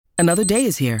Another day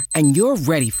is here, and you're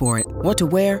ready for it. What to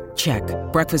wear? Check.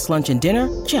 Breakfast, lunch, and dinner?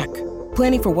 Check.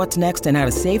 Planning for what's next and how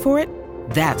to save for it?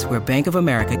 That's where Bank of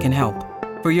America can help.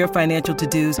 For your financial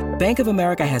to-dos, Bank of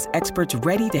America has experts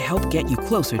ready to help get you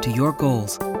closer to your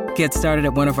goals. Get started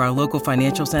at one of our local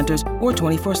financial centers or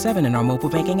 24/7 in our mobile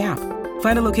banking app.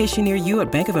 Find a location near you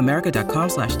at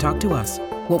bankofamerica.com/talktous.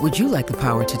 What would you like the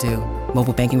power to do?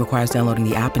 Mobile banking requires downloading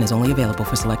the app and is only available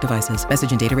for select devices.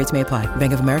 Message and data rates may apply.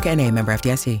 Bank of America N.A., member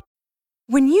FDIC.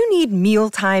 When you need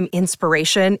mealtime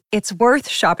inspiration, it's worth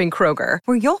shopping Kroger,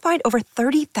 where you'll find over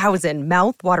 30,000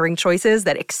 mouth-watering choices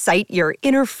that excite your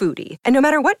inner foodie. And no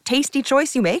matter what tasty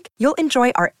choice you make, you'll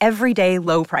enjoy our everyday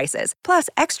low prices, plus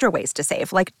extra ways to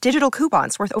save, like digital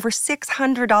coupons worth over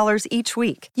 $600 each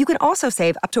week. You can also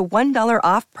save up to $1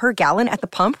 off per gallon at the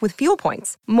pump with fuel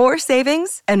points. More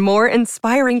savings and more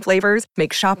inspiring flavors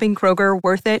make shopping Kroger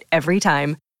worth it every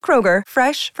time. Kroger,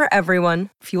 fresh for everyone.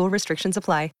 Fuel restrictions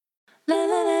apply.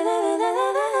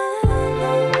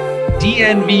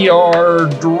 DNVR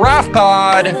Draft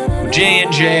Pod,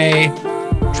 J&J.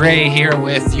 Dre here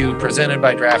with you, presented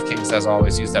by DraftKings. As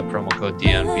always, use that promo code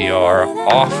DNVR.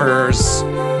 Offers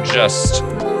just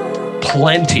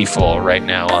plentiful right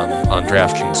now on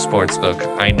DraftKings Sportsbook.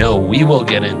 I know we will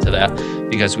get into that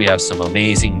because we have some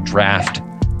amazing draft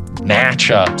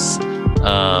matchups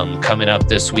coming up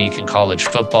this week in college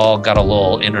football. Got a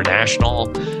little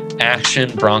international action,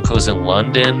 Broncos in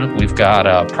London. We've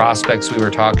got prospects we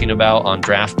were talking about on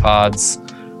draft pods,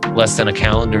 less than a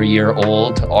calendar year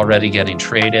old, already getting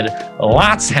traded.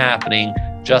 Lots happening.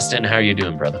 Justin, how are you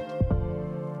doing, brother?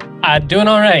 Doing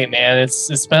all right, man.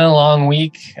 It's been a long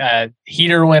week.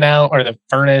 Heater went out, or the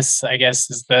furnace, I guess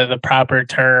is the proper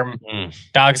term.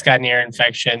 Dog's got an ear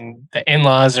infection. The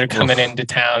in-laws are coming into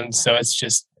town, so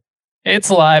it's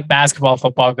a lot of basketball,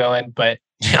 football going, but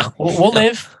yeah, we'll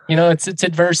live. You know, it's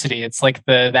adversity. It's like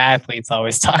the athletes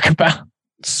always talk about.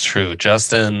 It's true,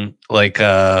 Justin. Like,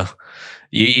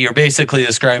 you're basically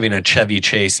describing a Chevy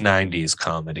Chase '90s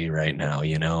comedy right now.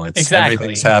 You know, it's exactly.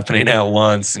 Everything's happening at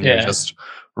once, and you're just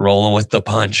rolling with the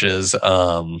punches.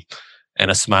 And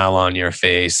a smile on your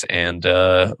face, and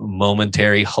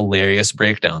momentary hilarious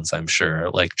breakdowns, I'm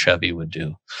sure, like Chevy would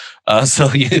do.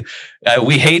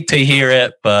 We hate to hear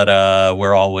it, but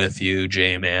we're all with you,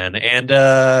 J-Man. And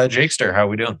Jakester, how are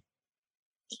we doing?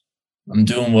 I'm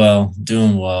doing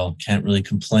well. Can't really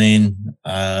complain.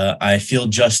 I feel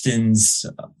Justin's,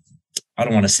 I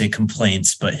don't want to say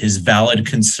complaints, but his valid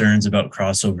concerns about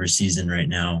crossover season right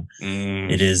now.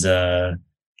 It is...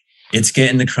 It's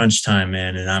getting to crunch time,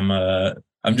 man, and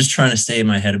I'm just trying to stay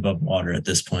my head above water at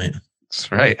this point. That's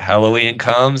right. Halloween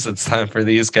comes. It's time for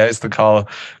these guys to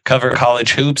cover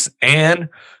college hoops and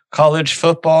college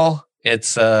football.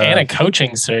 It's and a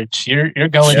coaching search. You're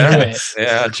going to it.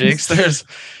 Yeah, Jakester's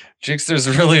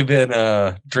really been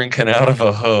drinking out of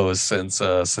a hose since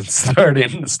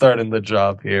starting the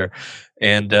job here,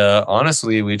 and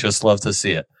honestly, we just love to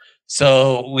see it.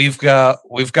 So we've got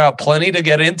plenty to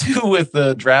get into with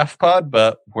the draft pod,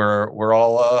 but we're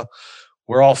all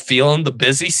feeling the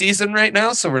busy season right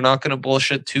now, so we're not going to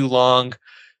bullshit too long.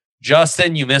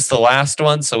 Justin, you missed the last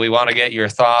one, so we want to get your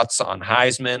thoughts on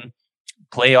Heisman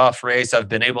playoff race. I've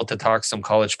been able to talk some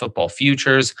college football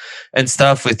futures and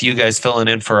stuff with you guys filling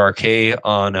in for RK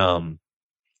on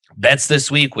bets this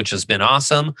week, which has been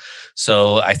awesome.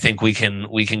 So I think we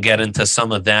can get into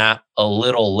some of that a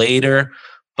little later.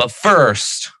 But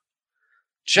first,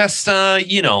 just,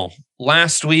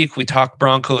 last week we talked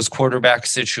Broncos quarterback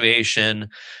situation,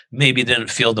 maybe didn't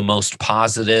feel the most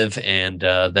positive. And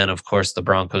then, of course, the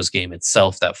Broncos game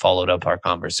itself that followed up our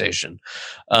conversation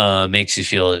makes you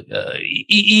feel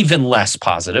even less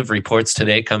positive. Reports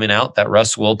today coming out that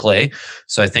Russ will play.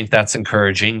 So I think that's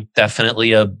encouraging.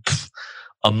 Definitely a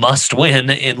must win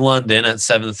in London at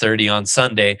 7:30 on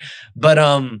Sunday. But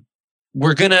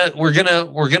we're gonna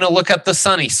look at the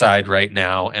sunny side right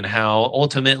now and how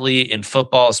ultimately in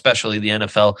football, especially the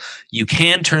NFL, you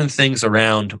can turn things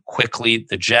around quickly.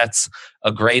 The Jets,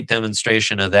 a great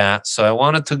demonstration of that. So I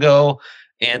wanted to go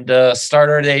and start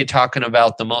our day talking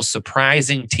about the most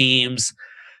surprising teams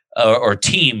or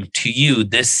team to you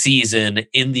this season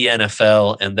in the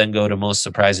NFL, and then go to most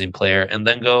surprising player, and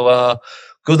then go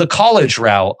the college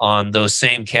route on those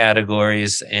same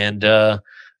categories. And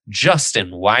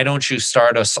Justin, why don't you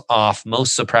start us off?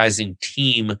 Most surprising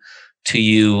team to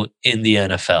you in the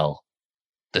NFL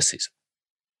this season?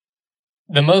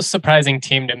 The most surprising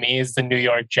team to me is the New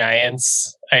York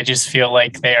Giants. I just feel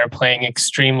like they are playing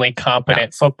extremely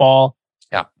competent football.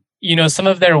 Yeah. Some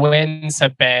of their wins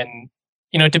have been,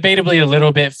 debatably a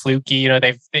little bit fluky.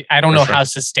 I don't know how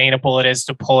sustainable it is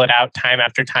to pull it out time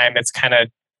after time. It's kind of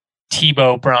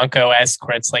Tebow Bronco-esque,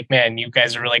 where it's like, man, you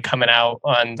guys are really coming out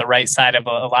on the right side of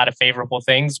a lot of favorable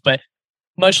things. But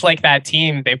much like that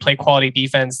team, they play quality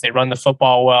defense, they run the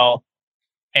football well,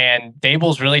 and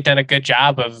Daboll's really done a good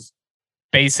job of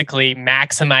basically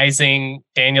maximizing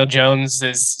Daniel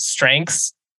Jones's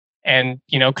strengths and,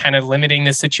 kind of limiting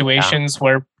the situations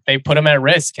where they put him at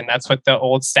risk. And that's what the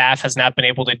old staff has not been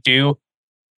able to do.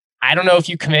 I don't know if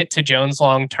you commit to Jones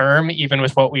long term, even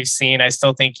with what we've seen. I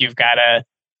still think you've got to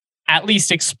at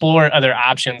least explore other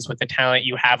options with the talent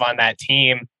you have on that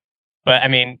team. But I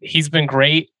mean, he's been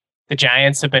great. The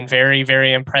Giants have been very,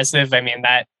 very impressive. I mean,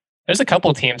 there's a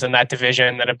couple teams in that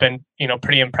division that have been,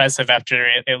 pretty impressive after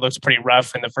it looks pretty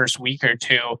rough in the first week or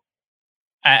two.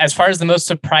 As far as the most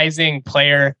surprising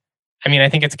player, I mean, I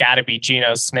think it's got to be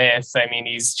Geno Smith. I mean,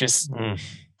 he's just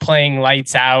playing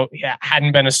lights out. He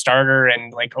hadn't been a starter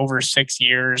in like over 6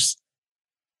 years.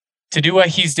 To do what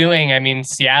he's doing, I mean,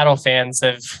 Seattle fans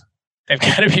they've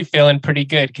got to be feeling pretty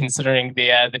good considering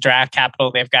the draft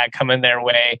capital they've got coming their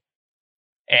way.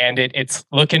 And it's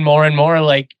looking more and more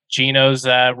like Geno's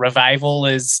revival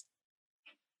is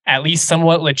at least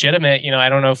somewhat legitimate. I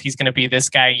don't know if he's going to be this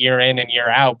guy year in and year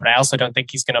out, but I also don't think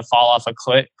he's going to fall off a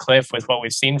cliff with what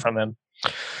we've seen from him.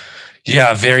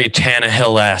 Yeah, very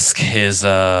Tannehill-esque, his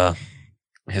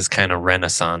kind of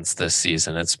renaissance this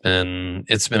season. It's been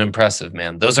impressive,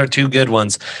 man. Those are two good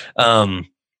ones.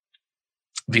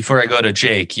 Before I go to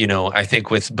Jake, I think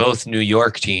with both New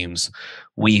York teams,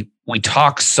 we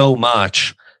talk so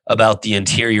much about the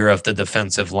interior of the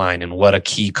defensive line and what a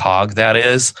key cog that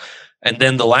is. And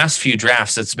then the last few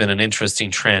drafts, it's been an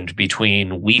interesting trend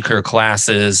between weaker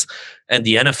classes and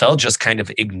the NFL just kind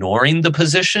of ignoring the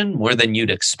position more than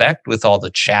you'd expect with all the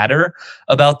chatter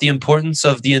about the importance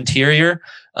of the interior.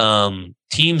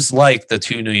 Teams like the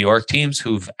two New York teams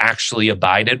who've actually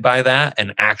abided by that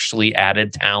and actually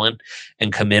added talent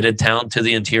and committed talent to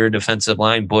the interior defensive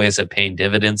line, boy, is it paying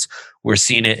dividends. We're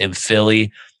seeing it in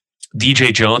Philly.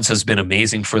 DJ Jones has been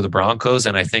amazing for the Broncos,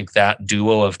 and I think that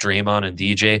duo of Draymond and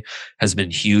DJ has been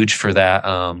huge for that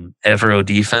Evero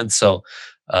defense. So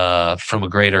from a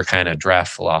greater kind of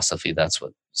draft philosophy, that's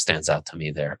what stands out to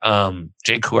me there.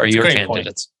 Jake, who are your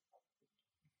candidates?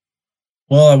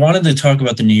 Well, I wanted to talk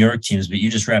about the New York teams, but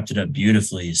you just wrapped it up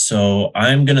beautifully. So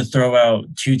I'm going to throw out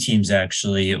two teams,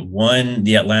 actually. One,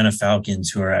 the Atlanta Falcons,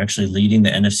 who are actually leading the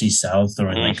NFC South,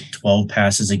 throwing like 12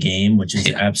 passes a game, which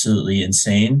is absolutely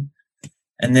insane.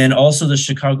 And then also the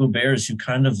Chicago Bears, who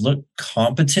kind of look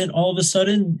competent all of a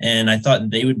sudden. And I thought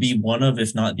they would be one of,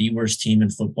 if not the worst team in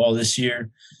football this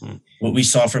year. What we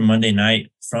saw from Monday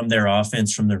night from their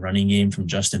offense, from their running game, from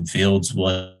Justin Fields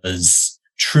was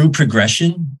true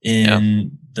progression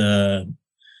in the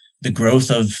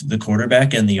growth of the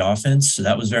quarterback and the offense. So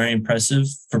that was very impressive.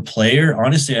 For player,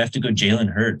 honestly, I have to go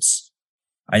Jalen Hurts.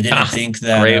 I didn't think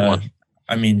that. Great one.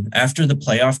 I mean, after the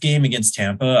playoff game against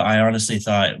Tampa, I honestly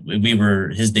thought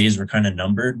his days were kind of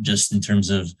numbered just in terms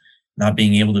of not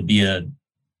being able to be a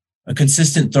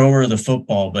consistent thrower of the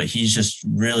football, but he's just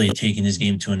really taken his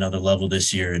game to another level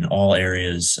this year in all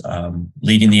areas,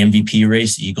 leading the MVP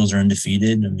race. The Eagles are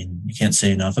undefeated. I mean, you can't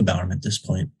say enough about him at this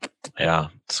point. Yeah,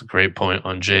 it's a great point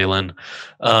on Jalen.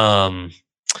 And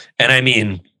I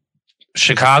mean,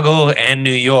 Chicago and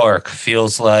New York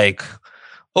feels like,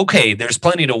 okay, there's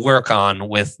plenty to work on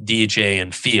with DJ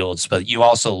and Fields, but you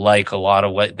also like a lot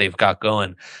of what they've got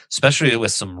going, especially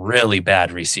with some really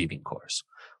bad receiving cores.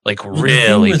 Like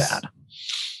really bad.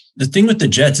 The thing with the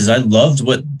Jets is I loved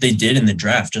what they did in the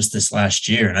draft just this last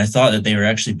year. And I thought that they were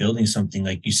actually building something,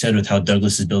 like you said, with how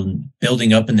Douglas is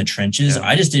building up in the trenches. Yeah.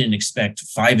 I just didn't expect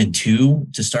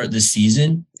 5-2 to start this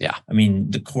season. Yeah. I mean,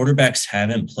 the quarterbacks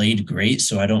haven't played great,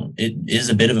 so it is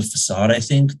a bit of a facade, I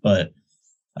think, but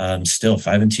still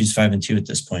 5-2 is 5-2 at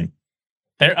this point.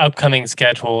 Their upcoming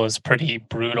schedule is pretty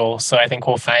brutal. So I think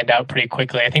we'll find out pretty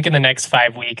quickly. I think in the next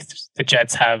 5 weeks, the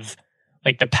Jets have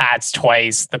like the Pats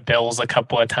twice, the Bills a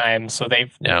couple of times. So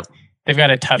they've got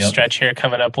a tough stretch here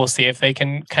coming up. We'll see if they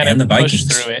can kind of push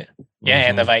through it. Yeah,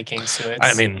 and the Vikings. So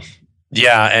I mean,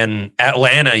 yeah, and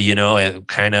Atlanta, it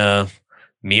kind of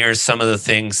mirrors some of the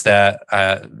things that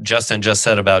Justin just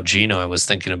said about Geno. I was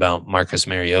thinking about Marcus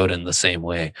Mariota in the same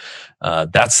way.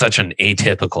 That's such an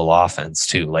atypical offense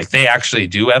too. Like they actually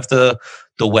do have the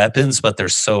weapons, but they're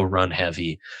so run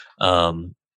heavy.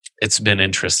 It's been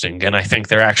interesting. And I think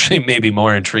they're actually maybe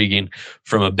more intriguing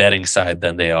from a betting side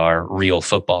than they are real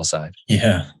football side.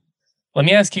 Yeah. Let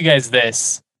me ask you guys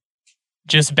this.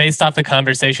 Just based off the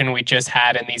conversation we just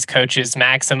had and these coaches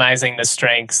maximizing the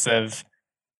strengths of,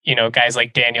 guys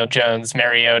like Daniel Jones,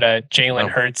 Mariota, Jalen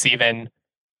Hurts even.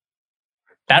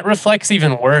 that reflects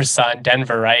even worse on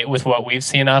Denver, right? With what we've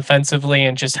seen offensively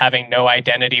and just having no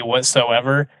identity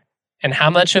whatsoever. And how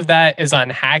much of that is on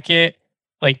Hackett,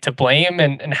 like, to blame,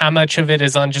 and how much of it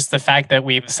is on just the fact that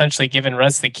we've essentially given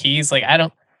Russ the keys? Like, I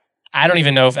don't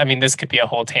even know if, I mean, this could be a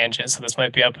whole tangent, so this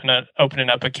might be opening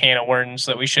up a can of worms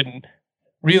that we shouldn't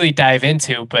really dive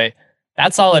into, but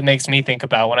that's all it makes me think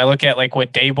about when I look at like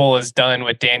what Dable has done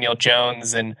with Daniel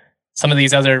Jones and some of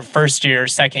these other first year,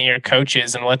 second year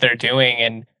coaches and what they're doing.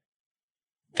 And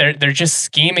they're just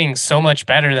scheming so much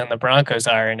better than the Broncos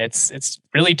are. And it's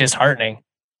really disheartening.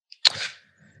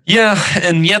 Yeah.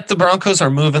 And yet the Broncos are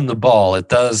moving the ball. It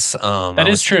does. That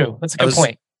is true. That's a good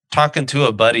point. Talking to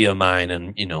a buddy of mine,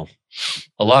 and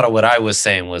a lot of what I was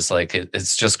saying was like,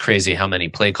 it's just crazy how many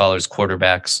play callers,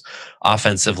 quarterbacks,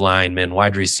 offensive linemen,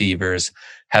 wide receivers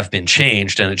have been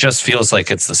changed. And it just feels like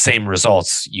it's the same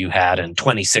results you had in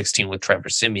 2016 with Trevor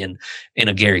Siemian in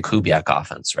a Gary Kubiak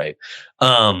offense, right?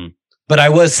 But I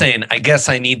was saying, I guess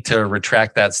I need to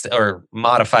retract that or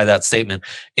modify that statement.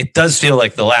 It does feel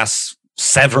like the last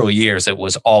several years, it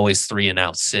was always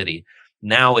 3-and-out city.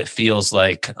 Now it feels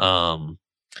like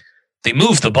they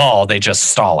move the ball, they just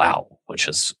stall out, which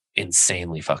is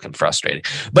insanely fucking frustrating.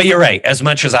 But you're right. As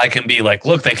much as I can be like,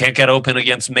 look, they can't get open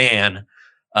against man,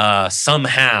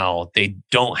 somehow they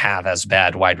don't have as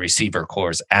bad wide receiver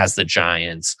cores as the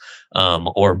Giants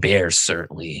or Bears,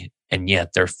 certainly. And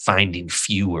yet they're finding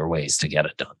fewer ways to get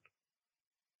it done.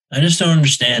 I just don't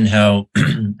understand how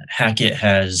Hackett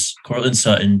has Cortland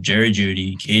Sutton, Jerry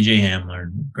Jeudy, KJ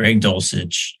Hamler, Greg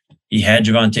Dulcich. He had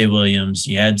Javonte Williams.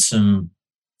 He had some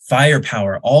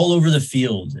firepower all over the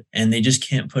field, and they just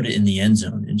can't put it in the end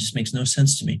zone. It just makes no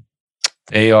sense to me.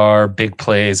 They are big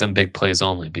plays and big plays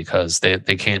only because they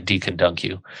can't deke and dunk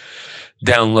you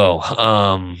down low.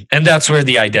 And that's where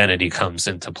the identity comes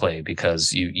into play,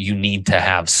 because you need to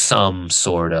have some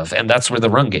sort of, and that's where the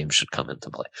run game should come into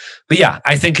play. But yeah,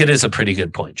 I think it is a pretty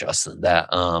good point, Justin, that,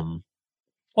 well,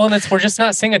 and we're just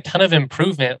not seeing a ton of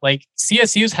improvement. Like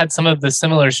CSU's had some of the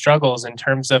similar struggles in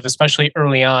terms of, especially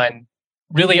early on,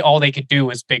 really all they could do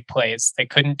was big plays. They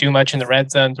couldn't do much in the red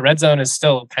zone. The red zone is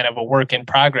still kind of a work in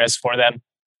progress for them.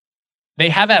 They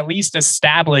have at least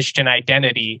established an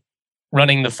identity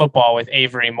running the football with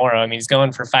Avery Morrow. I mean, he's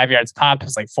going for 5 yards pop.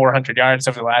 It's like 400 yards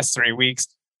over the last 3 weeks.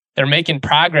 They're making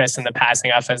progress in the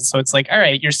passing offense. So it's like, all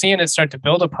right, you're seeing it start to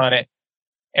build upon it.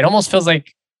 It almost feels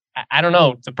like, I don't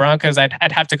know, the Broncos,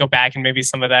 I'd have to go back, and maybe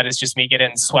some of that is just me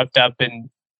getting swept up in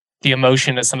the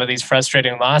emotion of some of these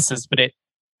frustrating losses. But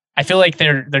I feel like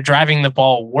they're driving the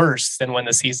ball worse than when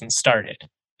the season started.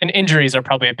 And injuries are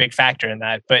probably a big factor in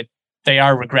that, but they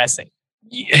are regressing.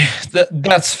 Yeah,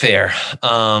 that's fair.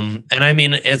 And I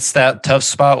mean, it's that tough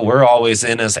spot we're always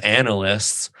in as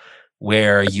analysts,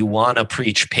 where you want to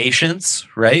preach patience,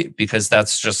 right? Because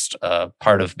that's just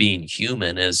part of being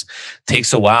human.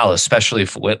 Takes a while, especially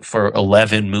for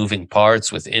 11 moving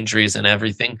parts with injuries and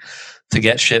everything, to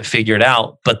get shit figured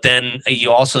out. But then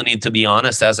you also need to be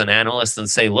honest as an analyst and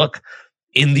say, look,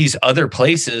 in these other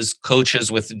places,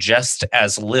 coaches with just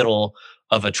as little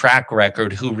of a track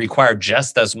record who require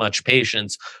just as much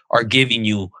patience are giving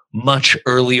you much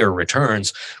earlier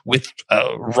returns with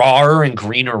rawer and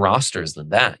greener rosters than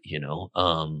that,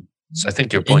 So I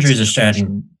think your point. Injuries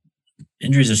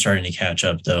are starting to catch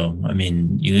up, though. I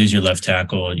mean, you lose your left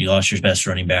tackle, you lost your best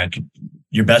running back,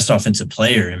 your best offensive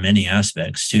player in many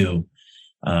aspects too.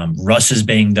 Russ is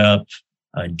banged up.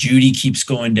 Jeudy keeps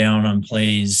going down on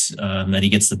plays that he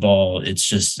gets the ball. It's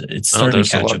starting to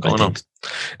catch up, I think.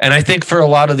 And I think for a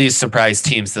lot of these surprise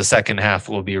teams, the second half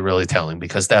will be really telling,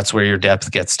 because that's where your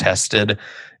depth gets tested,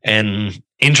 and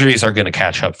injuries are going to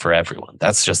catch up for everyone.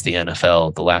 That's just the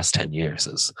NFL the last 10 years.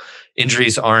 Is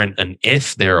injuries aren't an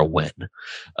if, they're a when.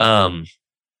 Do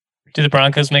the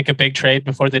Broncos make a big trade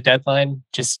before the deadline?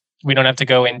 Just, we don't have to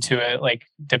go into it, like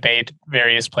debate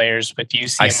various players, but do you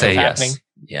see it happening? Yes.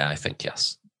 Yeah, I think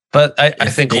yes. But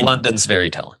I think London's very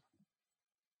telling.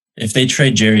 If they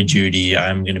trade Jerry Jeudy,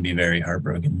 I'm going to be very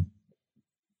heartbroken.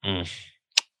 That's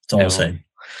all I'll say.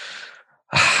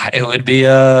 It would be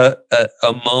a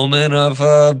moment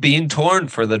of being torn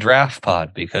for the draft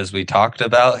pod, because we talked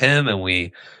about him and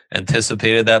we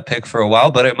anticipated that pick for a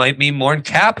while, but it might mean more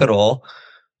capital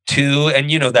and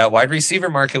that wide receiver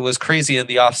market was crazy in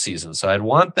the offseason. So I'd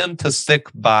want them to stick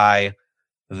by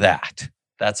that.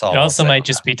 That's all. It also might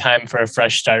just be time for a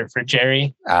fresh start for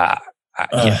Jerry.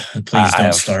 Please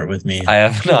don't start with me. I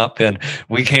have not been.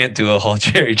 We can't do a whole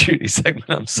Jerry Jeudy segment.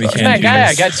 I'm sorry. That guy,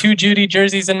 I got 2 Jeudy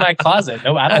jerseys in my closet.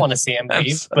 No, I don't want to see him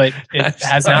leave, but it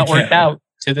has not worked out.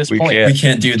 to this We point. can't. We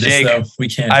can't do this, Jake, though. We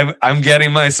can't. I'm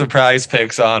getting my surprise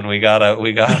picks on. We gotta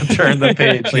turn the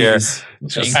page here. Please.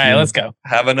 Just All right, let's go.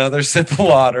 have another sip of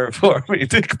water before we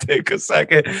take a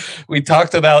second. We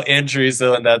talked about injuries,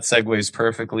 though, and that segues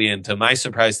perfectly into my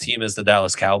surprise team is the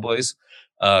Dallas Cowboys.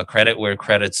 Credit where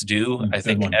credit's due. I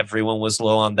think everyone was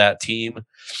low on that team.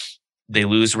 They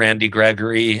lose Randy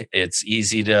Gregory. It's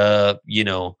easy to,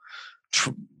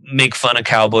 make fun of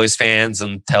Cowboys fans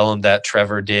and tell them that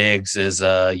Trevor Diggs is,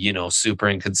 super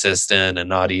inconsistent and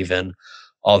not even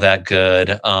all that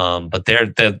good. But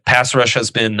the pass rush has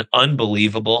been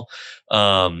unbelievable.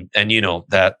 And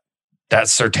that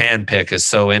Surtain pick is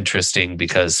so interesting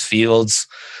because Fields,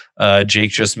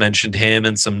 Jake just mentioned him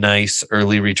and some nice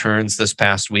early returns this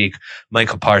past week.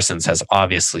 Michael Parsons has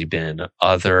obviously been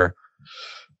other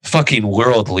fucking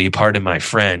worldly, pardon my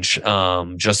French,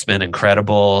 just been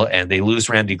incredible. And they lose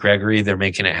Randy Gregory. They're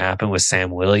making it happen with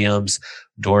Sam Williams,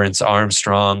 Dorrance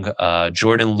Armstrong,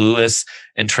 Jordan Lewis,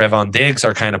 and Trevon Diggs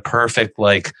are kind of perfect,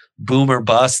 like boom or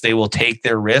bust. They will take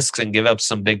their risks and give up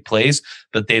some big plays,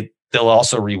 but they'll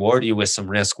also reward you with some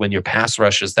risk when your pass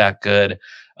rush is that good.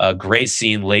 Great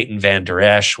seeing Leighton Van Der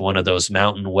Esch, one of those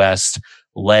Mountain West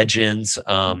legends,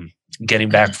 getting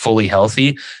back fully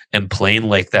healthy and playing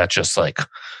like that, just like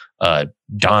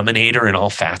dominator in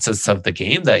all facets of the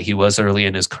game that he was early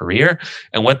in his career.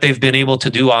 And what they've been able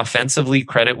to do offensively,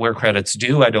 credit where credit's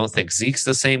due. I don't think Zeke's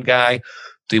the same guy.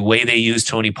 The way they use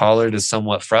Tony Pollard is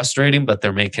somewhat frustrating, but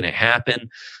they're making it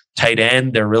happen. Tight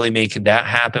end, they're really making that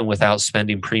happen without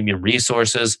spending premium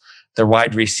resources. Their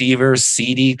wide receivers,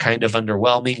 CD, kind of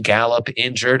underwhelming. Gallup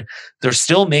injured. They're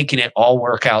still making it all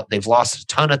work out. They've lost a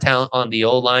ton of talent on the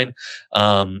O-line.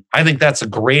 I think that's a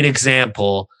great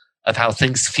example of how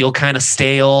things feel kind of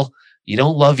stale. You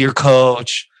don't love your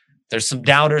coach. There's some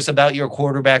doubters about your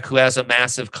quarterback who has a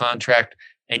massive contract,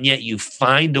 and yet you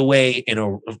find a way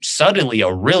in suddenly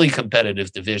a really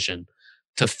competitive division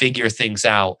to figure things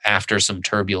out after some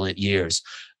turbulent years.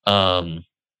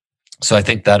 So I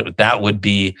think that would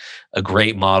be a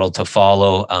great model to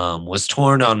follow. Was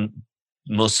torn on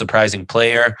most surprising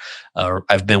player.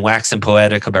 I've been waxing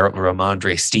poetic about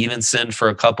Ramondre Stevenson for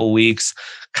a couple weeks.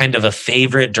 Kind of a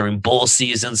favorite during bowl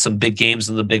season. Some big games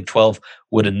in the Big 12.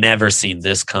 Would have never seen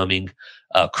this coming.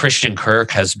 Christian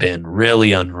Kirk has been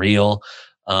really unreal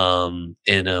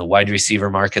in a wide receiver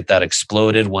market that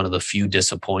exploded. One of the few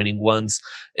disappointing ones,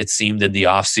 it seemed, in the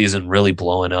offseason, really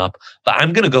blowing up. But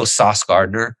I'm going to go Sauce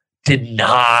Gardner. Did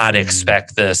not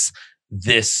expect this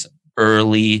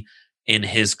early in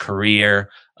his career.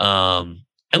 And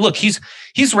look, he's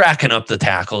racking up the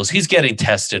tackles. He's getting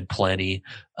tested plenty.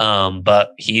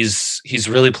 But he's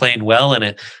really playing well in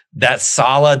it. That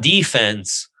Saleh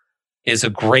defense is a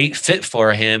great fit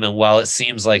for him. And while it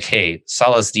seems like, hey,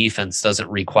 Saleh's defense doesn't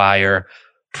require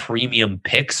premium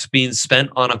picks being spent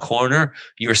on a corner,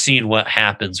 you're seeing what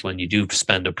happens when you do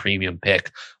spend a premium pick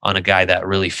on a guy that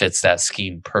really fits that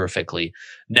scheme perfectly.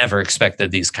 Never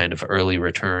expected these kind of early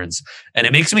returns. And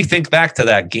it makes me think back to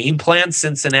that game plan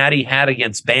Cincinnati had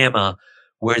against Bama,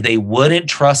 where they wouldn't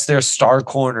trust their star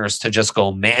corners to just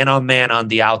go man on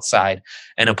the outside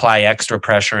and apply extra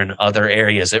pressure in other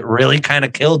areas. It really kind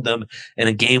of killed them in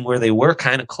a game where they were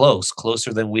kind of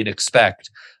closer than we'd expect.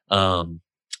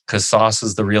 Because Sauce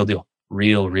is the real deal.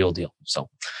 Real deal. So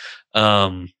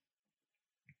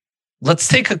let's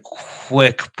take a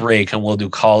quick break and we'll do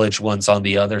college ones on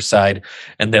the other side.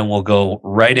 And then we'll go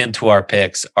right into our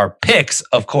picks. Our picks,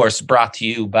 of course, brought to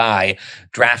you by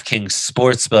DraftKings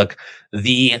Sportsbook,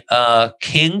 the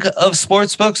king of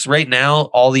sportsbooks. Right now,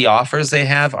 all the offers they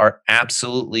have are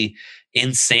absolutely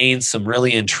insane. Some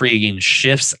really intriguing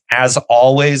shifts, as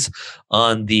always,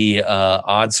 on the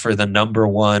odds for the number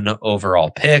one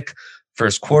overall pick,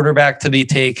 first quarterback to be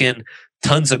taken.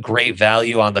 Tons of great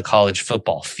value on the college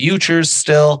football futures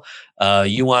still.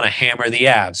 You want to hammer the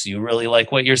abs. You really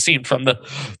like what you're seeing from the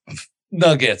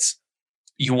Nuggets.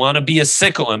 You want to be a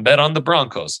sicko and bet on the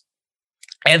Broncos.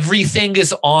 Everything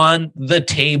is on the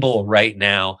table right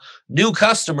now. New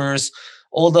customers,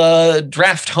 old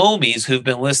draft homies who've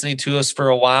been listening to us for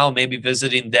a while, maybe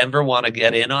visiting Denver, want to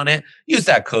get in on it. Use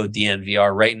that code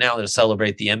DNVR right now to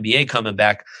celebrate the NBA coming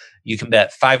back. You can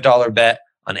bet $5 bet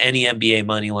on any NBA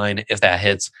money line. If that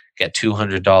hits, get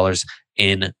 $200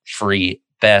 in free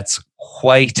bets.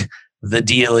 Quite the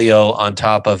dealio on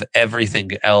top of everything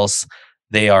else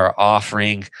they are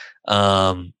offering.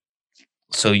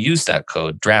 So use that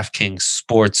code DraftKings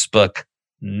Sportsbook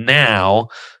now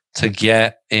to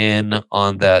get in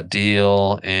on that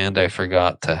deal. And I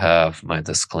forgot to have my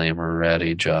disclaimer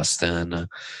ready, Justin.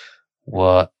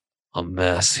 What a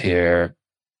mess here.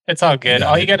 It's all good.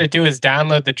 All you got to do is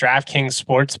download the DraftKings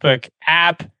Sportsbook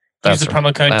app. Use the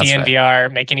promo code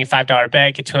DNVR, make any $5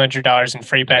 bet, get $200 in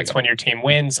free bets when your team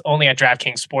wins. Only at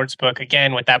DraftKings Sportsbook.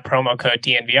 Again, with that promo code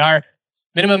DNVR.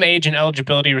 Minimum age and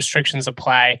eligibility restrictions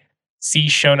apply. See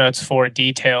show notes for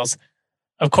details.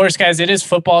 Of course, guys, it is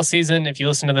football season. If you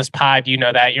listen to this pod, you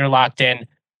know that. You're locked in.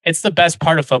 It's the best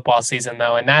part of football season,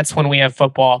 though, and that's when we have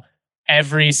football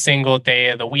every single day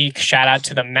of the week. Shout out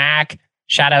to the MAC.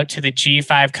 Shout out to the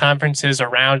G5 conferences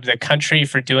around the country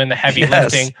for doing the heavy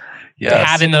lifting.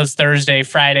 Having those Thursday,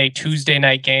 Friday, Tuesday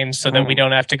night games so that we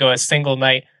don't have to go a single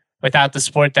night without the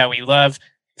sport that we love.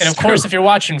 And of course, if you're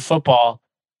watching football,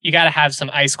 you got to have some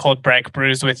ice cold Breck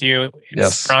brews with you.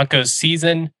 It's Broncos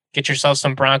season. Get yourself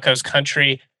some Broncos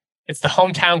Country. It's the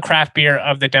hometown craft beer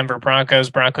of the Denver Broncos,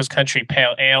 Broncos Country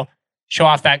Pale Ale. Show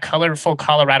off that colorful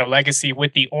Colorado legacy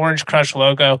with the Orange Crush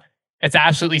logo. It's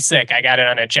absolutely sick. I got it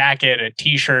on a jacket, a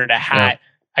t-shirt, a hat.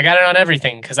 I got it on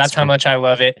everything because that's how much I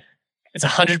love it. It's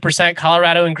 100%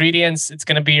 Colorado ingredients. It's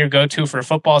going to be your go-to for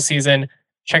football season.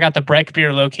 Check out the Breck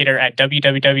Beer locator at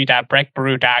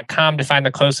www.breckbrew.com to find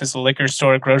the closest liquor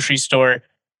store, grocery store,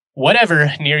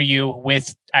 whatever near you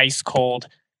with ice cold,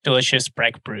 delicious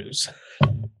Breck brews.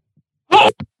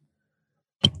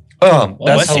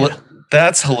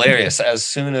 That's hilarious. As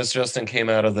soon as Justin came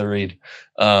out of the read,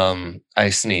 I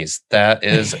sneezed. That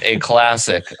is a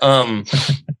classic.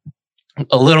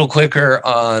 A little quicker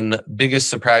on biggest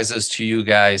surprises to you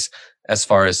guys as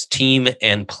far as team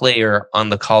and player on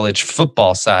the college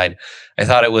football side. I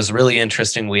thought it was really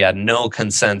interesting. We had no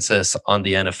consensus on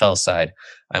the NFL side.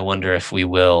 I wonder if we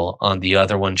will on the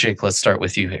other one. Jake, let's start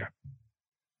with you here.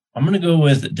 I'm going to go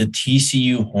with the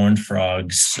TCU Horned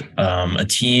Frogs, a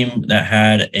team that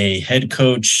had a head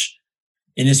coach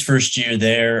in his first year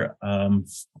there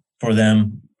for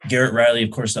them. Garrett Riley,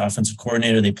 of course, the offensive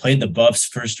coordinator. They played the Buffs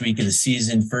first week of the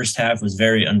season. First half was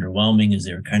very underwhelming as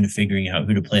they were kind of figuring out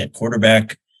who to play at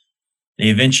quarterback. They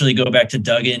eventually go back to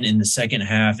Duggan in the second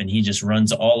half, and he just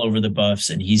runs all over the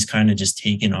Buffs, and he's kind of just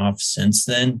taken off since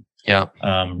then. Yeah.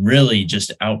 Really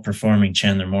just outperforming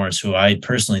Chandler Morris, who I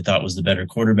personally thought was the better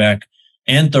quarterback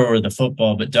and thrower of the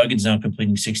football, but Duggan's now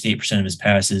completing 68% of his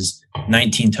passes,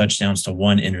 19 touchdowns to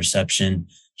 1 interception.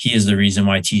 He is the reason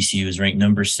why TCU is ranked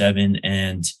number 7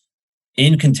 and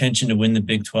in contention to win the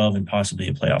Big 12 and possibly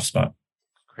a playoff spot.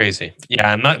 Crazy.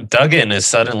 Yeah, Duggan is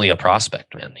suddenly a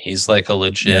prospect, man. He's like a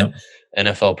legit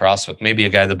NFL prospect. Maybe a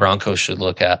guy the Broncos should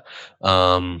look at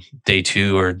day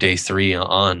 2 or day 3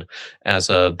 on as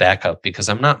a backup, because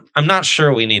I'm not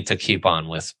sure we need to keep on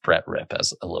with Brett Ripp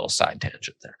as a little side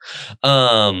tangent there.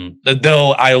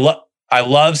 Though I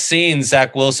love seeing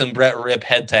Zach Wilson, Brett Ripp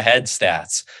head-to-head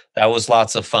stats. That was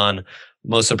lots of fun.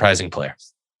 Most surprising player.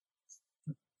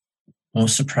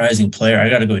 Most surprising player, I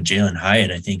got to go with Jalen Hyatt,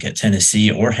 I think, at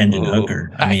Tennessee, or Hendon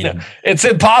Hooker. I mean, it's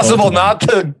impossible not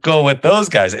to go with those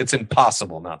guys. It's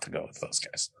impossible not to go with those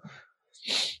guys.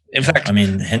 In fact, I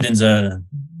mean, Hendon's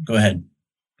go ahead.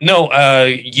 No,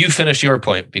 you finish your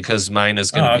point because mine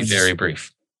is going to be very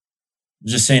brief. I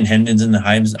was just saying Hendon's in the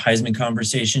Heisman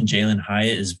conversation. Jalen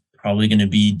Hyatt is probably going to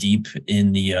be deep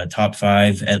in the top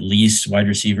 5, at least, wide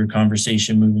receiver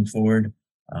conversation moving forward.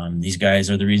 These guys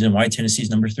are the reason why Tennessee's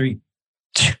number 3.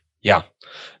 Yeah,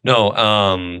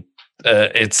 no,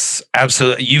 it's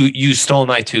absolutely, you stole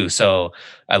my 2. So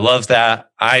I love that.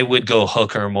 I would go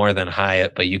Hooker more than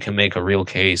Hyatt, but you can make a real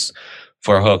case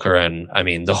for Hooker. And I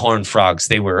mean, the Horned Frogs,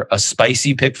 they were a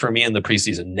spicy pick for me in the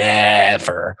preseason.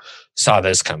 Never saw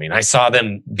this coming. I saw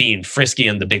them being frisky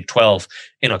in the Big 12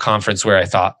 in a conference where I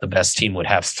thought the best team would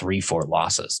have 3-4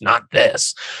 losses, not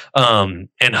this. And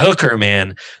Hooker,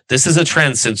 man, this is a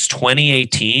trend since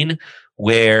 2018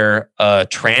 where a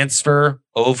transfer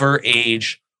over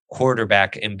age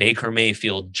quarterback in Baker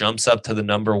Mayfield jumps up to the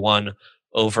number 1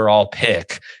 overall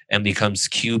pick and becomes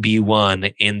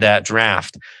QB1 in that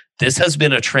draft. This has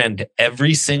been a trend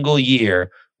every single year.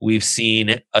 We've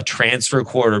seen a transfer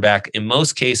quarterback, in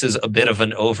most cases a bit of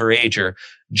an overager,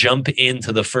 jump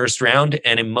into the first round,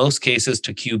 and in most cases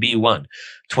to QB1.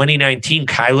 2019,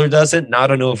 Kyler does it,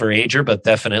 not an overager, but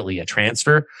definitely a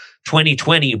transfer.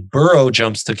 2020, Burrow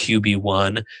jumps to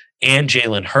QB1, and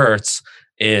Jalen Hurts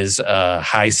is a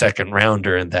high second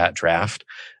rounder in that draft.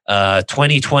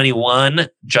 2021,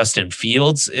 Justin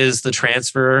Fields is the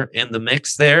transfer in the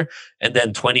mix there. And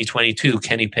then 2022,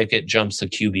 Kenny Pickett jumps to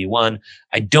QB1.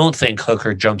 I don't think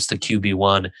Hooker jumps to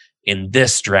QB1 in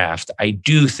this draft. I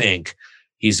do think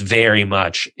he's very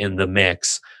much in the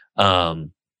mix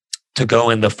to go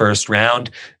in the first round.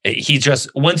 He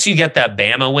just, once you get that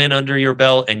Bama win under your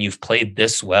belt and you've played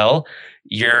this well,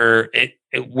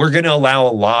 we're going to allow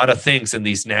a lot of things in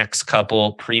these next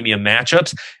couple premium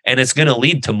matchups, and it's going to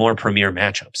lead to more premier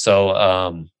matchups.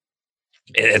 So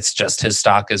it's just his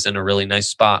stock is in a really nice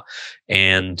spot.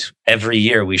 And every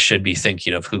year we should be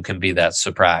thinking of who can be that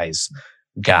surprise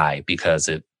guy, because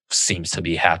it seems to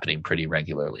be happening pretty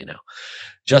regularly now.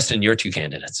 Justin, your two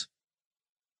candidates.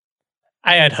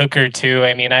 I had Hooker too.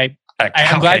 I mean,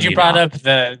 I'm glad you brought up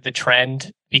the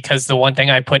trend, because the one thing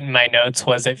I put in my notes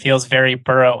was it feels very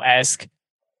Burrow-esque.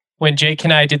 When Jake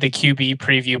and I did the QB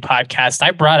preview podcast, I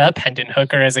brought up Hendon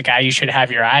Hooker as a guy you should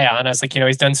have your eye on. I was like,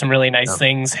 he's done some really nice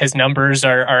things. His numbers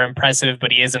are impressive,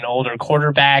 but he is an older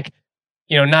quarterback.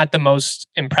 Not the most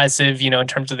impressive, in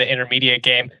terms of the intermediate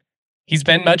game. He's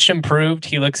been much improved.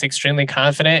 He looks extremely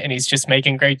confident, and he's just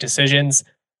making great decisions.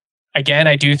 Again,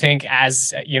 I do think,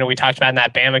 as we talked about in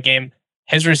that Bama game,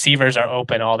 his receivers are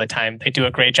open all the time. They do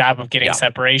a great job of getting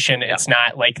separation. It's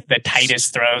not like the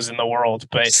tightest throws in the world,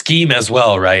 but scheme as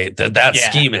well, right? That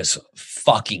scheme is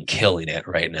fucking killing it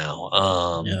right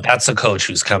now. That's a coach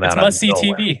who's come out. Must see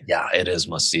TV. Yeah, it is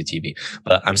must see TV.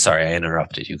 But I'm sorry, I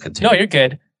interrupted you. Continue. No, you're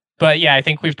good. But yeah, I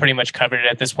think we've pretty much covered it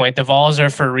at this point. The Vols are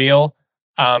for real.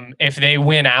 If they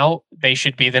win out, they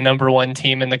should be the number one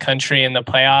team in the country in the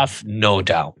playoff. No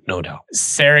doubt.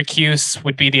 Syracuse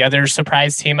would be the other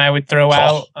surprise team I would throw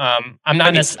out.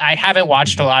 I haven't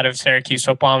watched a lot of Syracuse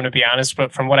football, I'm going to be honest,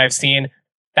 but from what I've seen,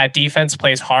 that defense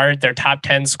plays hard. They're top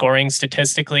 10 scoring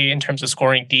statistically in terms of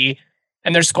scoring D,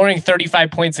 and they're scoring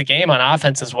 35 points a game on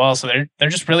offense as well. So they're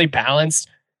just really balanced.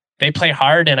 They play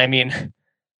hard, and I mean,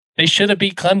 they should have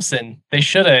beat Clemson. They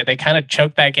kind of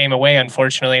choked that game away,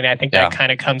 unfortunately. And I think that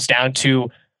kind of comes down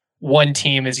to one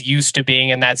team is used to being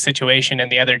in that situation and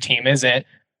the other team isn't.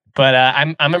 But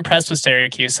I'm impressed with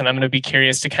Syracuse, and I'm going to be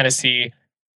curious to kind of see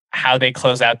how they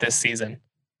close out this season.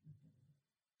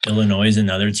 Illinois is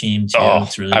another team too.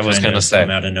 It's really I was going to say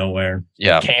come out of nowhere.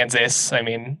 Yeah, Kansas. I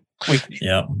mean,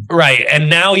 right.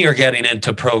 And now you're getting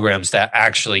into programs that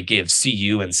actually give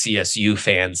CU and CSU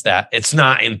fans that it's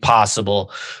not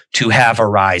impossible to have a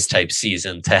rise type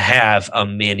season, to have a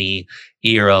mini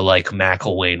era like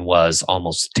McElwain was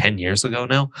almost 10 years ago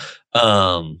now.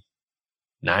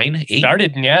 9,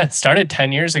 8? Started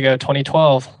 10 years ago,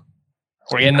 2012.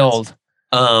 We're getting old.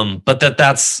 But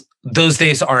that's those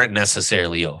days aren't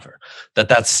necessarily over.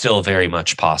 That's still very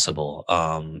much possible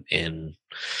in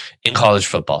college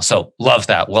football. So love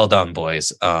that. Well done,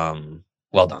 boys. Well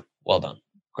done.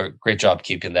 Great job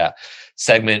keeping that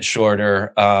segment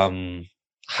shorter.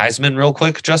 Heisman real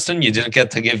quick, Justin, you didn't get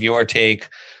to give your take.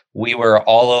 We were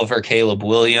all over Caleb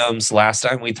Williams last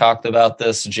time we talked about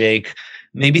this. Jake,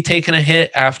 maybe taking a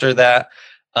hit after that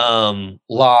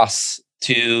loss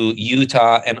to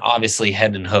Utah, and obviously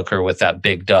Hendon Hooker with that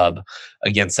big dub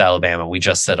against Alabama. We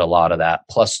just said a lot of that.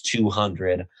 Plus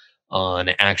 200 on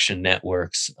Action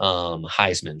Network's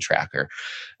Heisman tracker,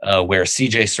 where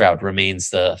CJ Stroud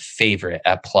remains the favorite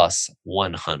at plus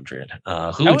 100.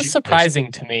 That was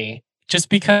surprising to me, just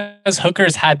because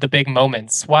Hooker's had the big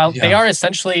moments. While they are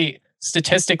essentially,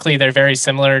 statistically, they're very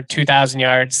similar, 2,000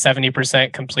 yards,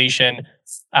 70% completion.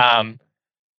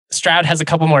 Stroud has a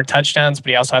couple more touchdowns, but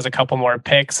he also has a couple more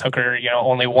picks. Hooker,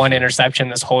 only one interception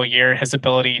this whole year. His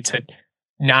ability to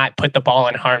not put the ball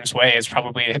in harm's way is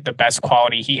probably the best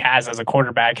quality he has as a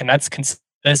quarterback, and that's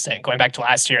consistent. Going back to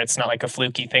last year, it's not like a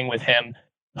fluky thing with him.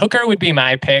 Hooker would be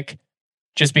my pick,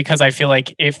 just because I feel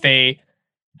like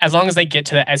as long as they get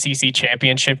to the SEC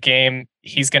championship game,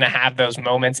 he's going to have those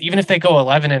moments. Even if they go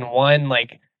 11-1,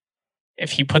 like, if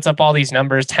he puts up all these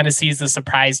numbers, Tennessee's the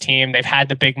surprise team. They've had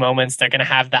the big moments. They're going to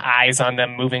have the eyes on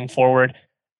them moving forward.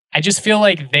 I just feel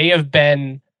like they have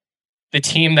been the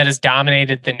team that has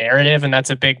dominated the narrative, and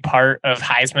that's a big part of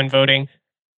Heisman voting.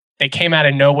 They came out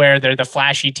of nowhere. They're the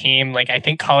flashy team. Like, I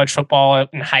think college football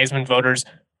and Heisman voters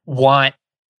want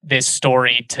this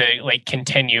story to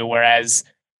continue, whereas,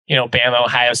 Bama,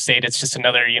 Ohio State, it's just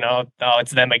another,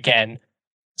 it's them again.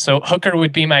 So Hooker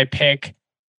would be my pick.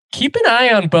 Keep an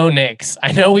eye on Bo Nix.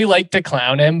 I know we like to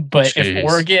clown him, but if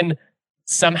Oregon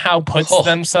somehow puts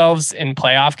themselves in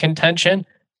playoff contention,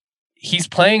 he's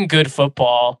playing good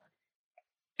football.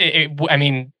 It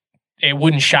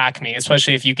wouldn't shock me,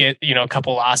 especially if you get, a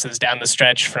couple losses down the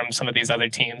stretch from some of these other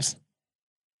teams.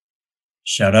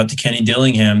 Shout out to Kenny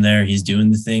Dillingham there. He's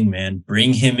doing the thing, man.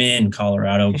 Bring him in,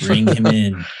 Colorado. Bring him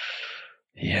in.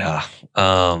 Yeah.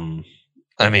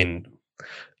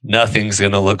 Nothing's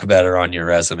going to look better on your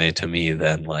resume to me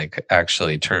than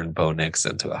actually turn Bo Nix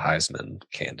into a Heisman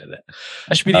candidate.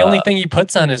 That should be the only thing he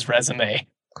puts on his resume.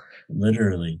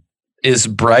 Literally. Is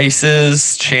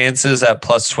Bryce's chances at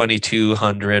plus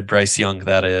 2,200, Bryce Young,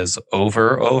 that is,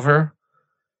 over?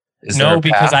 No,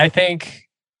 because I think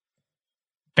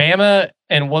Bama,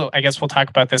 and I guess we'll talk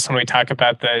about this when we talk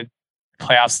about the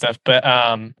playoff stuff. But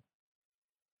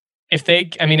if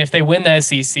they win the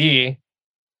SEC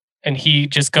and he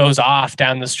just goes off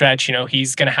down the stretch,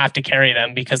 he's going to have to carry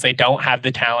them because they don't have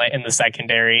the talent in the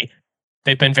secondary.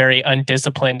 They've been very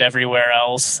undisciplined everywhere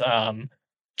else.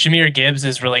 Jahmyr Gibbs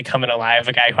is really coming alive,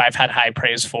 a guy who I've had high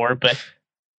praise for, but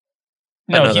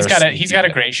no, he's got a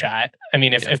great shot. I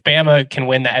mean, if Bama can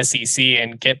win the SEC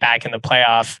and get back in the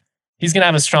playoff, he's going to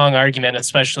have a strong argument,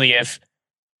 especially if,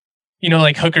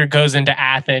 like Hooker goes into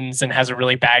Athens and has a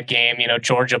really bad game,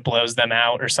 Georgia blows them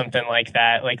out or something like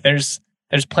that. Like there's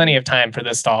plenty of time for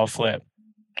this to all flip.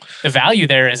 The value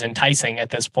there is enticing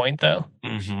at this point, though.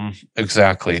 Mm-hmm.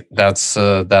 Exactly. That's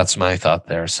my thought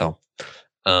there. So,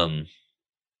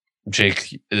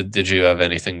 Jake, did you have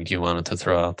anything you wanted to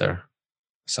throw out there?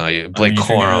 So Blake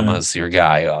Corum is your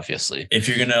guy, obviously. If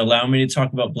you're going to allow me to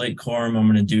talk about Blake Corum, I'm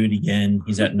going to do it again.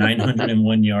 He's at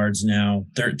 901 yards now,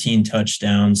 13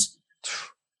 touchdowns.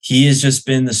 He has just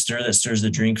been the stir that stirs the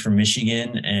drink for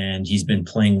Michigan, and he's been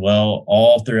playing well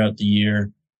all throughout the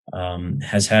year.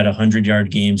 Has had 100-yard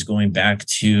games going back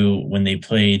to when they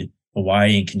played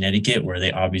Hawaii and Connecticut, where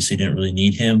they obviously didn't really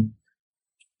need him.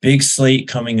 Big slate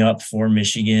coming up for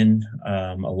Michigan.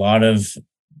 A lot of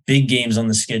big games on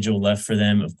the schedule left for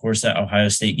them. Of course, that Ohio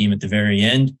State game at the very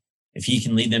end. If he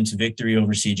can lead them to victory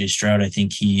over CJ Stroud, I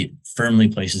think he firmly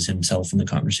places himself in the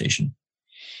conversation.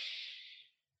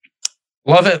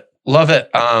 Love it.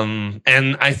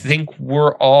 And I think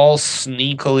we're all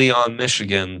sneakily on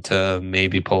Michigan to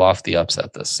maybe pull off the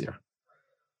upset this year.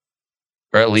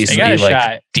 Or at least be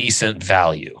like decent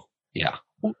value. Yeah.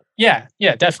 Yeah,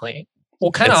 definitely.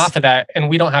 Well, kind of off of that, and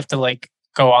we don't have to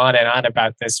go on and on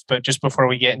about this, but just before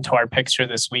we get into our picks for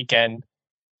this weekend,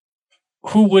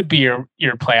 who would be your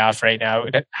playoff right now?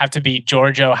 It would have to be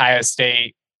Georgia, Ohio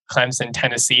State, Clemson,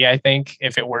 Tennessee, I think,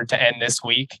 if it were to end this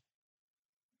week.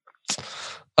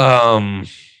 I'd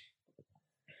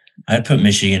put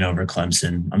Michigan over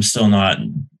Clemson. I'm still not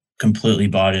completely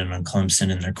bought in on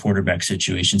Clemson, and their quarterback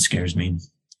situation scares me.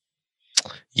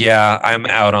 Yeah, I'm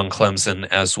out on Clemson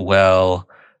as well.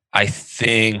 I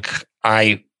think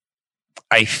I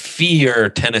fear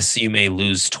Tennessee may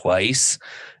lose twice,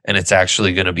 and it's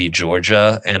actually going to be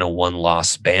Georgia and a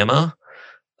one-loss Bama.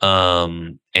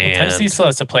 And Tennessee still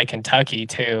has to play Kentucky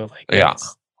too. Yeah.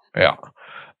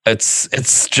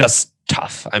 It's just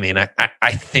tough. I mean,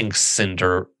 I think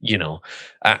Cinderella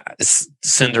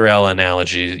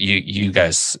analogy. You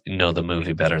guys know the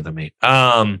movie better than me.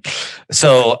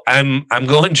 So I'm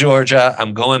going Georgia.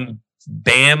 I'm going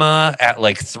Bama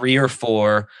at 3 or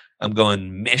 4. I'm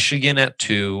going Michigan at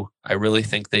 2. I really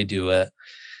think they do it.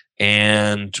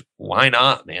 And why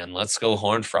not, man? Let's go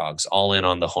Horned Frogs. All in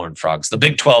on the Horned Frogs. The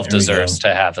Big 12 deserves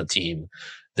to have a team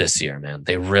this year, man.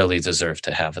 They really deserve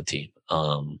to have a team.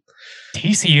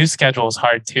 TCU's schedule is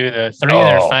hard too. The 3 of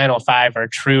their final 5 are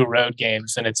true road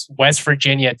games, and it's West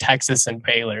Virginia, Texas, and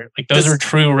Baylor. Those are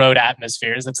true road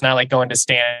atmospheres. It's not like going to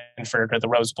Stanford or the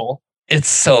Rose Bowl. It's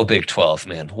so Big 12,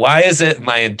 man. Why is it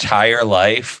my entire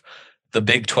life, the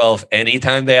Big 12,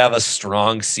 anytime they have a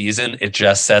strong season, it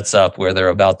just sets up where they're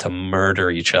about to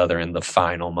murder each other in the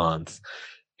final month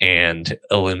and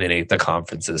eliminate the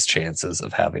conference's chances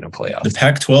of having a playoff. The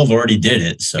Pac-12 already did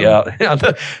it. So yeah,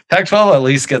 the Pac-12 at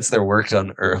least gets their work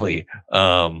done early.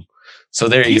 So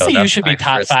there you go. TCU should be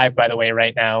top 5, by the way,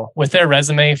 right now. With their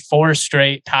resume, 4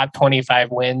 straight top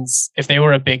 25 wins. If they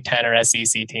were a Big 10 or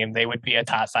SEC team, they would be a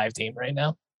top 5 team right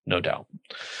now. No doubt.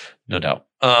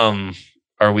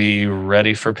 Are we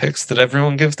ready for picks? Did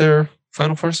everyone give their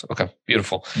Final Fours? Okay,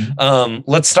 beautiful. Mm-hmm.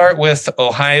 Let's start with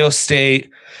Ohio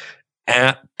State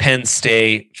at Penn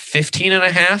State.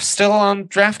 15.5 still on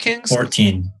DraftKings?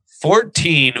 14.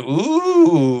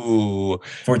 Ooh.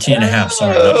 14.5.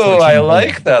 Sorry. Oh, I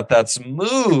like that. That's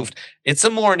moved. It's a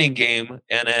morning game,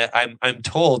 and I'm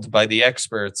told by the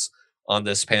experts on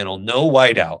this panel, no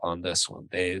whiteout on this one.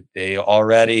 They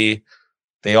already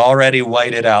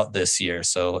whited out this year.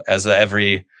 So as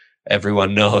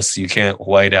everyone knows, you can't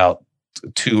white out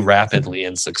too rapidly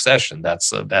in succession.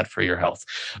 That's bad for your health.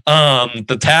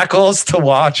 The tackles to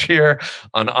watch here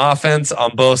on offense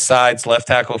on both sides. Left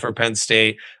tackle for Penn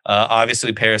State,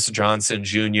 obviously Paris Johnson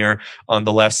Jr. On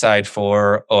the left side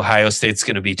for Ohio State's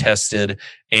going to be tested,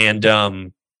 and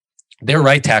their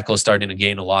right tackle is starting to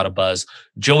gain a lot of buzz.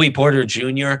 Joey Porter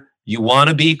Jr. You want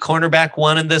to be cornerback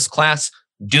 1 in this class?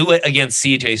 Do it against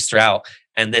CJ Stroud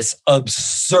and this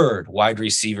absurd wide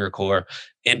receiver core.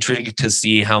 Intrigued to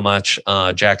see how much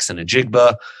Jackson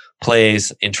Ajigba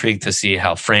plays. Intrigued to see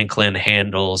how Franklin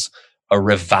handles a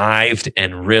revived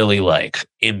and really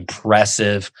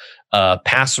impressive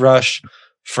Pass rush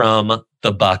from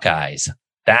the Buckeyes.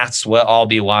 That's what I'll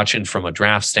be watching from a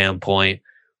draft standpoint.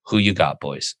 Who you got,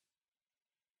 boys?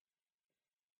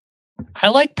 I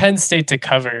like Penn State to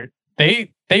cover.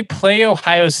 They play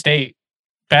Ohio State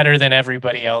better than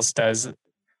everybody else does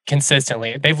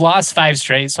consistently. They've lost 5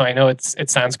 straight, so I know it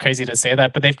sounds crazy to say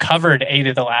that, but they've covered 8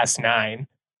 of the last 9.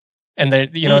 And they're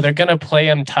going to play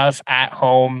them tough at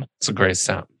home. It's a great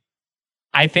sound.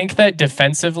 I think that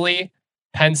defensively,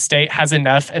 Penn State has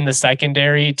enough in the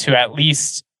secondary to at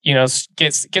least,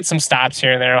 get some stops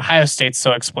here and there. Ohio State's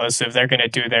so explosive. They're going to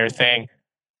do their thing.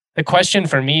 The question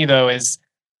for me, though, is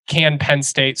can Penn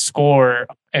State score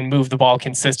and move the ball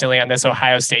consistently on this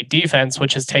Ohio State defense,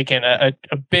 which has taken a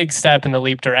big step in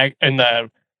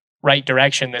the right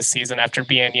direction this season after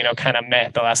being, kind of meh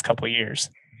the last couple of years.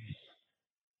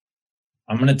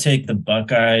 I'm going to take the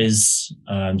Buckeyes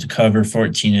to cover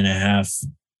 14.5.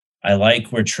 I like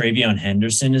where Travion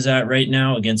Henderson is at right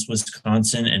now against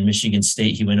Wisconsin and Michigan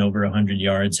State. He went over 100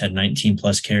 yards, had 19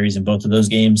 plus carries in both of those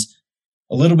games.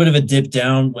 A little bit of a dip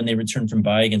down when they returned from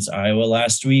bye against Iowa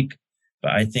last week,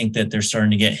 but I think that they're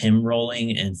starting to get him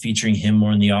rolling and featuring him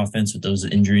more in the offense with those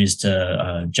injuries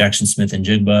to Jackson Smith and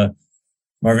Jigba.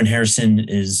 Marvin Harrison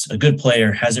is a good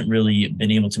player, hasn't really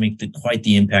been able to make quite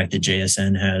the impact that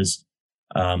JSN has.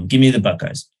 Give me the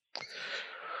Buckeyes.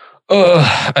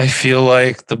 I feel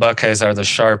like the Buckeyes are the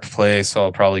sharp play, so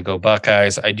I'll probably go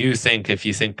Buckeyes. I do think if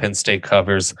you think Penn State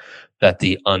covers, that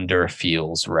the under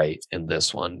feels right in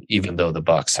this one, even though the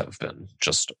Bucks have been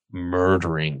just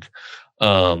murdering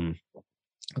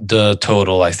the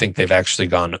total. I think they've actually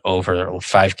gone over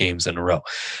 5 games in a row.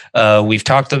 We've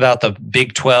talked about the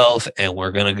Big 12, and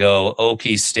we're going to go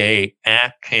Okie State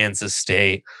at Kansas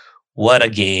State. What a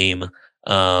game.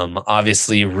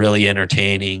 Obviously really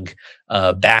entertaining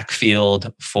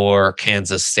backfield for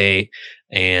Kansas State,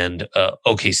 and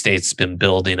Okie State's been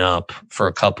building up for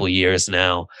a couple years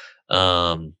now.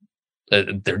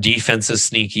 Their defense is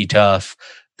sneaky tough.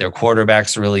 Their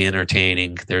quarterback's really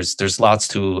entertaining. There's lots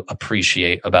to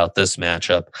appreciate about this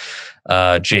matchup.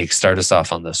 Jake, start us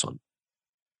off on this one.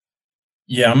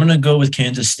 Yeah, I'm going to go with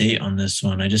Kansas State on this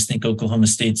one. I just think Oklahoma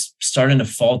State's starting to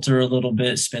falter a little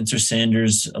bit. Spencer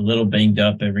Sanders a little banged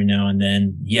up every now and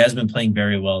then. He has been playing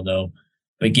very well, though.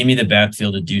 But give me the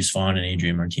backfield of Deuce Vaughn and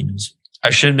Adrian Martinez. I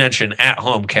should mention at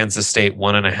home, Kansas State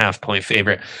 1.5 point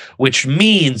favorite, which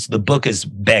means the book is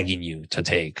begging you to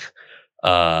take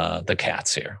the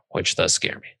Cats here, which does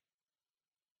scare me.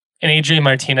 And Adrian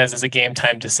Martinez is a game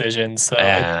time decision. So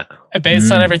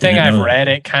based on everything I've read,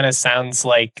 it kind of sounds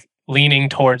like leaning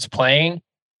towards playing,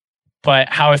 but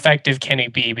how effective can he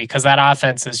be? Because that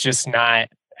offense is just not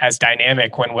as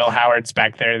dynamic when Will Howard's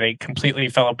back there. They completely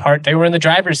fell apart. They were in the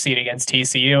driver's seat against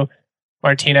TCU.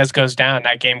 Martinez goes down,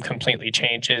 that game completely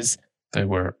changes. They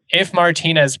were. If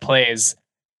Martinez plays,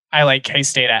 I like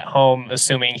K-State at home,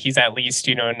 assuming he's at least,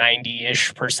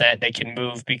 90-ish% they can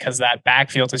move, because that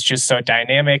backfield is just so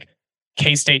dynamic.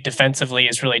 K-State defensively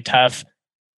is really tough.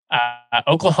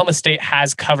 Oklahoma State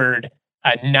has covered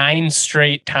 9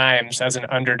 straight times as an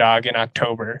underdog in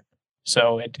October.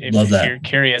 So if you're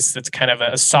curious, that's kind of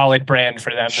a solid brand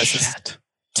for them. This is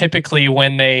typically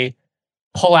when they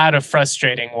pull out a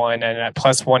frustrating one, and at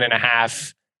plus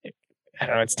 1.5, I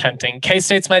don't know, it's tempting.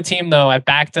 K-State's my team, though. I've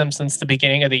backed them since the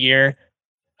beginning of the year.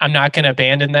 I'm not going to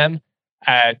abandon them.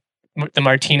 The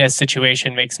Martinez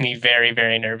situation makes me very,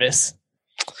 very nervous.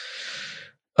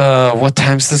 What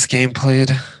time's this game played?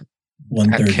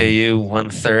 1:30. At KU,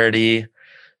 1:30.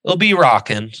 It'll be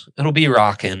rocking.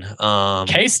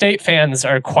 K-State fans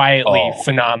are quietly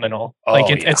phenomenal.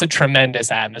 It's a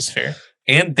tremendous atmosphere.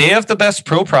 And they have the best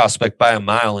pro prospect by a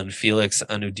mile in Felix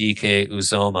Anudike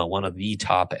Uzoma, one of the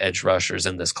top edge rushers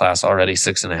in this class already.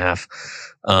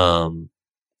 6.5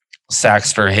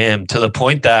 sacks for him, to the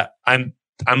point that I'm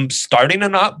starting to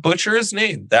not butcher his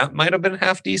name. That might have been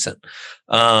half decent.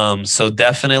 So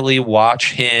definitely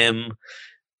watch him.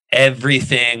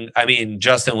 Everything. I mean,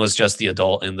 Justin was just the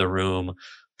adult in the room.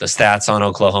 The stats on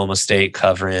Oklahoma State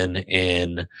covering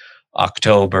in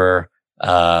October.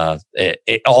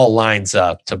 It all lines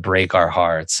up to break our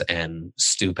hearts and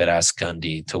stupid ass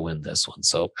Gundy to win this one.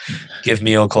 So give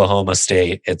me Oklahoma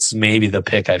State. It's maybe the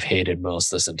pick I've hated most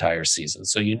this entire season.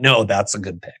 So that's a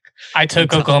good pick. I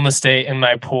took Oklahoma State in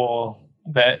my pool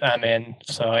that I'm in.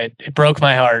 So it broke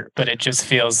my heart, but it just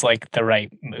feels like the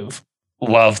right move.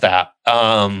 Love that.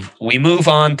 We move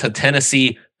on to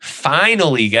Tennessee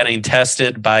finally getting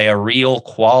tested by a real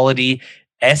quality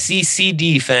SEC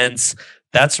defense.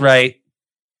 That's right.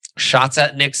 shots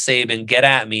at Nick Saban. Get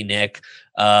at me, Nick.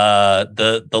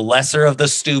 The lesser of the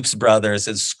Stoops brothers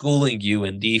is schooling you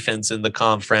in defense in the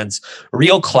conference.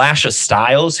 Real clash of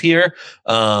styles here.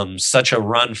 Such a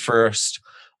run first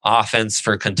offense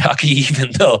for Kentucky, even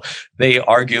though they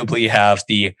arguably have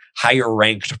the higher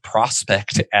ranked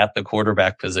prospect at the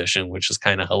quarterback position, which is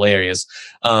kind of hilarious.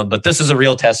 But this is a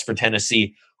real test for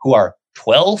Tennessee, who are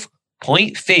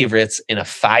 12-point favorites in a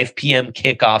 5 p.m.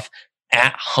 kickoff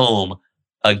at home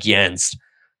against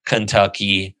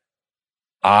Kentucky.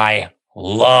 I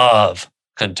love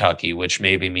Kentucky, which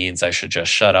maybe means I should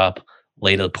just shut up,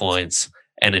 lay the points,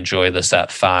 and enjoy this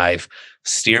at 5.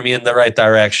 Steer me in the right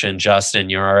direction. Justin,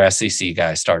 you're our SEC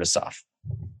guy. Start us off.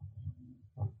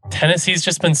 Tennessee's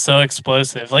just been so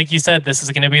explosive. Like you said, this is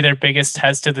going to be their biggest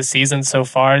test of the season so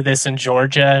far. This and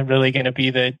Georgia really going to be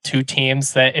the two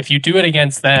teams that if you do it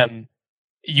against them,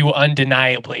 you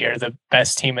undeniably are the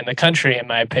best team in the country, in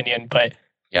my opinion. But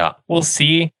yeah, we'll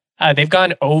see. They've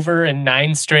gone over in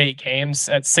 9 straight games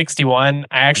at 61.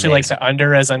 I actually like the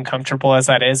under, as uncomfortable as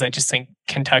that is. I just think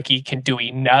Kentucky can do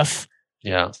enough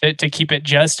to keep it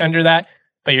just under that.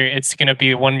 But it's going to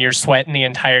be one you're sweating the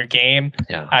entire game.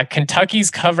 Yeah. Kentucky's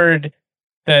covered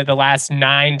the last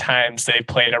 9 times they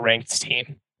played a ranked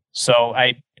team. So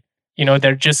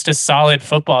they're just a solid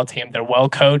football team. They're well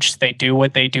coached. They do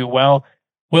what they do well.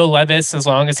 Will Levis, as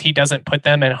long as he doesn't put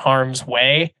them in harm's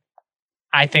way,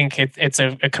 I think it's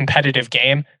a competitive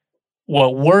game.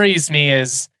 What worries me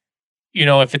is,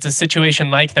 if it's a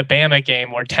situation like the Bama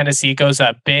game where Tennessee goes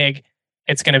up big,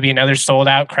 it's going to be another sold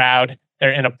out crowd.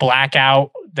 They're in a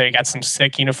blackout. They got some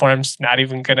sick uniforms. Not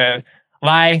even going to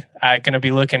lie. Going to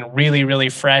be looking really, really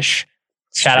fresh.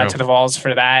 Shout out to the Vols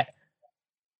for that.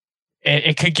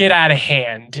 It could get out of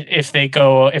hand if they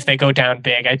go down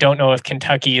big. I don't know if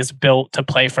Kentucky is built to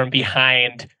play from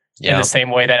behind in the same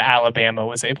way that Alabama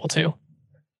was able to.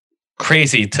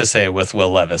 Crazy to say with Will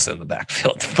Levis in the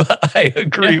backfield, but I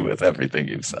agree with everything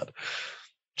you've said.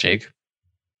 Jake?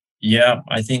 Yeah,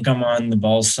 I think I'm on the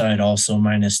Vols side also,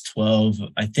 minus 12.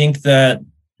 I think that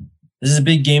this is a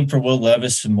big game for Will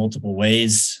Levis in multiple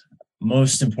ways.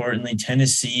 Most importantly,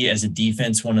 Tennessee as a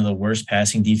defense, one of the worst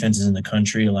passing defenses in the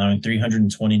country, allowing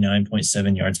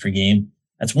 329.7 yards per game.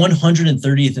 That's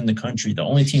 130th in the country. The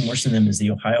only team worse than them is the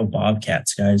Ohio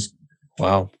Bobcats, guys.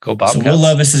 Wow, go Bobcats. So Will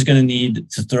Levis is going to need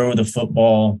to throw the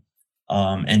football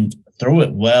and throw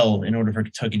it well in order for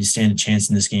Kentucky to stand a chance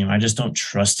in this game. I just don't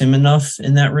trust him enough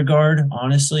in that regard,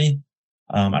 honestly.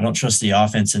 I don't trust the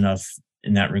offense enough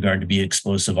in that regard to be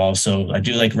explosive also. I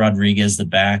do like Rodriguez, the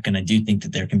back, and I do think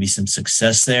that there can be some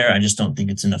success there. I just don't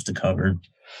think it's enough to cover.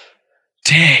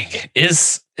 Dang.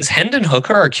 Is Hendon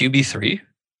Hooker our QB3?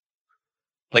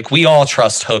 Like, we all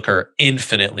trust Hooker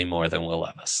infinitely more than Will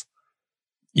Levis.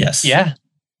 Yes. Yeah.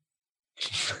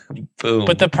 Boom.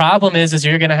 But the problem is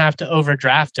you're going to have to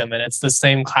overdraft him. And it's the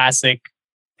same classic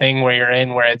thing where you're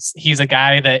in where he's a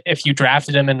guy that if you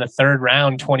drafted him in the 3rd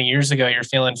round 20 years ago, you're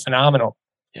feeling phenomenal.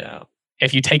 Yeah.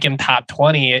 If you take him top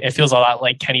 20, it feels a lot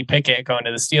like Kenny Pickett going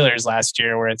to the Steelers last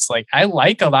year, where it's like, I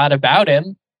like a lot about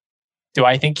him. Do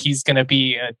I think he's going to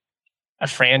be a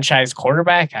franchise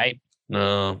quarterback?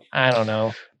 No. I don't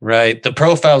know. Right. The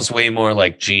profile's way more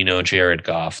like Geno, Jared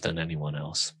Goff than anyone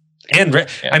else. And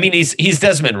I mean, he's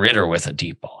Desmond Ridder with a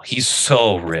deep ball. He's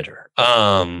so Ridder.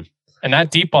 And that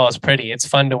deep ball is pretty. It's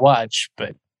fun to watch,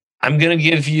 but I'm going to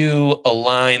give you a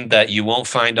line that you won't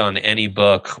find on any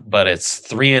book, but it's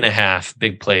 3.5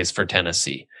 big plays for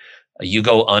Tennessee. You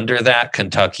go under that,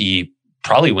 Kentucky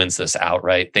probably wins this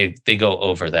outright. They go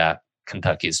over that.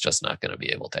 Kentucky's just not going to be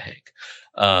able to hang.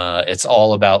 It's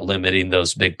all about limiting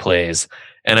those big plays.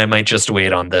 And I might just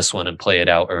wait on this one and play it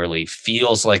out early.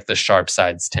 Feels like the sharp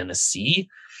side's Tennessee.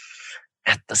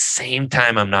 At the same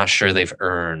time, I'm not sure they've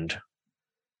earned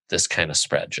this kind of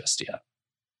spread just yet.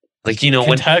 Like,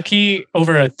 Kentucky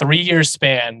over a 3-year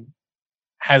span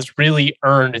has really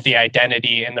earned the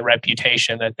identity and the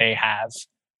reputation that they have.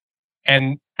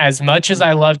 And as much as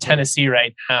I love Tennessee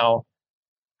right now,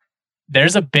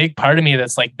 there's a big part of me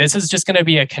that's like, this is just going to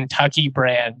be a Kentucky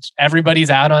brand. Everybody's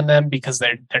out on them because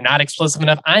they're not explosive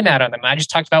enough. I'm out on them. I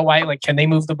just talked about why, can they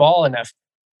move the ball enough?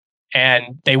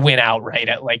 And they win outright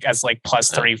at as plus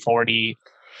 340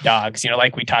 dogs.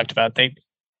 Like we talked about,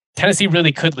 Tennessee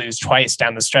really could lose twice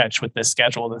down the stretch with this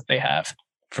schedule that they have.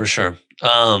 For sure.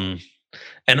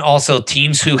 And also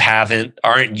teams who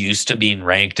aren't used to being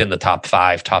ranked in the top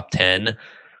 5, top 10,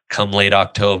 come late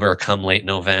October, come late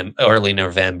November, early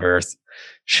November,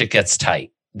 shit gets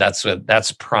tight.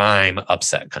 That's prime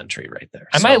upset country right there.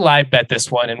 I might live bet this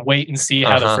one and wait and see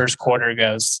how the first quarter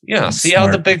goes. Yeah, see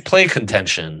how the big play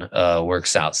contention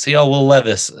works out. See how Will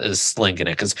Levis is slinging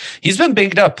it, because he's been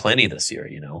banged up plenty this year,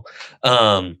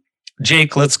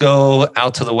 Jake, let's go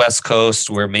out to the West Coast,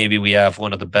 where maybe we have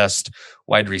one of the best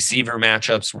wide receiver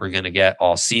matchups we're going to get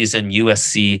all season.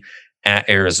 USC at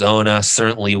Arizona,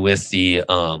 certainly with the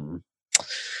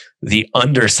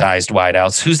undersized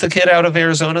wideouts. Who's the kid out of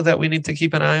Arizona that we need to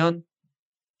keep an eye on?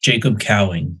 Jacob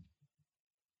Cowing.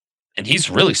 And he's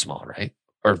really small, right?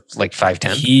 Or like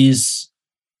 5'10"? He's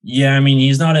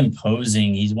not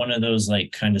imposing. He's one of those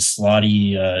like kind of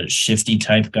slotty, shifty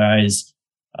type guys.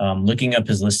 Looking up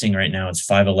his listing right now, it's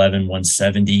 5'11",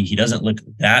 170. He doesn't look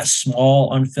that small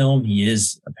on film. He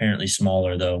is apparently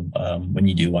smaller though, when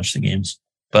you do watch the games.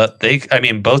 But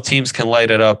both teams can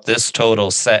light it up. This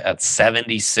total set at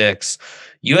 76.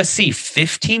 USC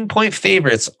 15-point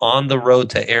favorites on the road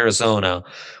to Arizona,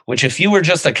 which if you were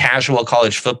just a casual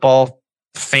college football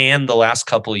fan the last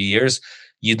couple of years,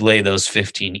 you'd lay those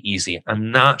 15 easy.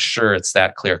 I'm not sure it's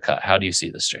that clear cut. How do you see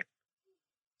this, Jake?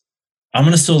 I'm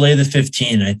going to still lay the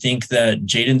 15. I think that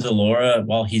Jayden de Laura,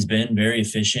 while he's been very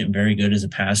efficient and very good as a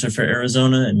passer for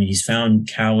Arizona, he's found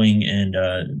Cowing, and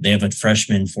they have a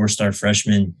freshman, 4-star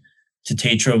freshman,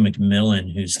 Tatro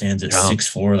McMillan, who stands at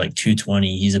 6'4", like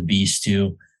 220. He's a beast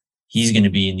too. He's going to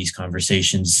be in these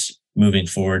conversations moving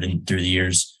forward and through the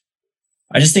years.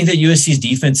 I just think that USC's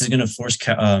defense is going to force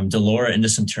de Laura into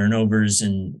some turnovers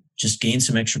and just gain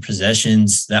some extra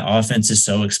possessions. That offense is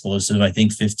so explosive. I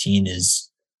think 15 is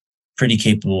pretty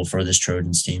capable for this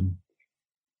Trojans team.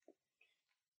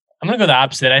 I'm going to go the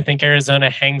opposite. I think Arizona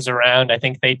hangs around. I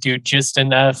think they do just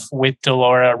enough with de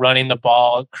Laura running the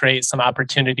ball, create some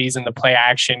opportunities in the play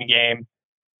action game,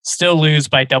 still lose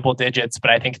by double digits,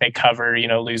 but I think they cover,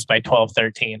 lose by 12,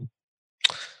 13.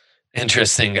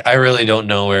 Interesting. I really don't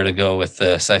know where to go with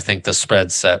this. I think the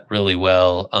spread's set really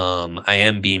well. I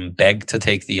am being begged to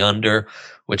take the under,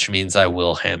 which means I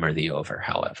will hammer the over,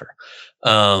 however.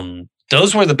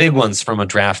 Those were the big ones from a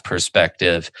draft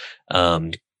perspective.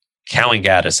 Cowing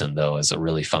Gaddison, though, is a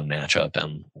really fun matchup,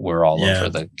 and we're all over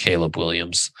the Caleb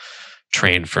Williams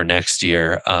train for next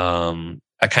year.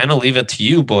 I kind of leave it to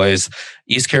you, boys.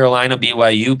 East Carolina,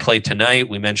 BYU play tonight.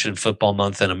 We mentioned Football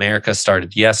Month in America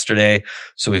started yesterday,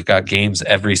 so we've got games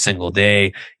every single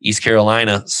day. East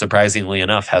Carolina, surprisingly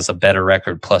enough, has a better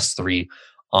record, +3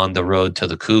 on the road to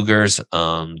the Cougars.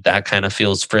 That kind of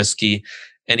feels frisky.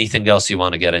 Anything else you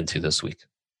want to get into this week?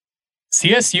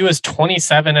 CSU is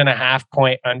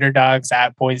 27.5-point underdogs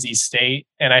at Boise State,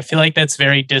 and I feel like that's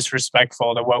very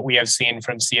disrespectful to what we have seen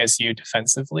from CSU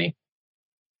defensively.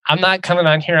 I'm not coming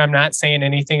on here. I'm not saying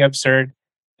anything absurd.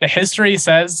 The history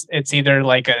says it's either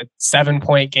like a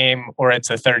 7-point game or it's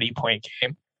a 30-point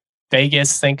game.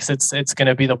 Vegas thinks it's going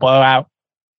to be the blowout.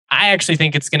 I actually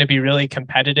think it's going to be really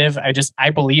competitive. I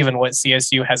believe in what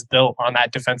CSU has built on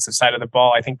that defensive side of the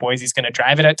ball. I think Boise's going to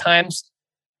drive it at times.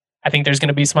 I think there's going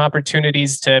to be some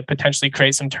opportunities to potentially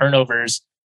create some turnovers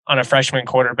on a freshman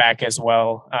quarterback as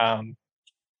well. I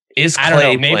don't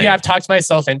know. Maybe I've talked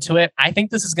myself into it. I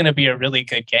think this is going to be a really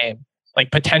good game,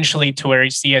 like potentially to where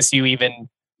CSU even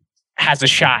has a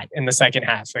shot in the second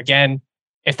half. Again,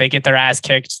 if they get their ass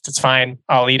kicked, it's fine.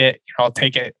 I'll eat it. I'll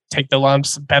take the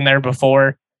lumps. Been there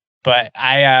before. But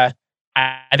I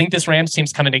think this Rams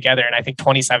team's coming together, and I think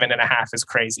 27.5 is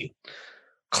crazy.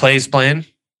 Clay's playing?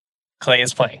 Clay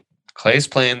is playing. Clay's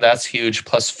playing. That's huge.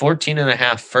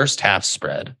 +14.5 first half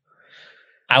spread.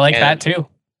 I like that too.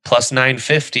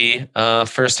 +950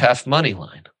 first half money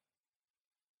line.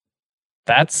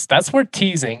 That's worth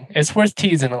teasing. It's worth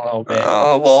teasing a little bit.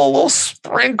 Oh, well, we'll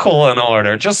sprinkle in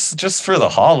order just for the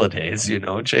holidays,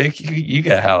 Jake. You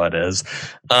get how it is.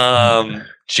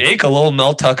 Jake, a little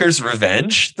Mel Tucker's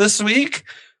revenge this week.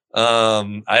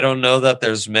 I don't know that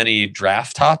there's many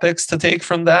draft topics to take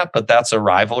from that, but that's a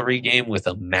rivalry game with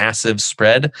a massive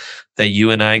spread that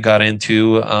you and I got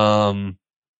into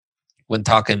when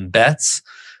talking bets.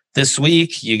 This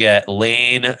week, you get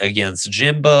Lane against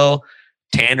Jimbo,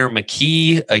 Tanner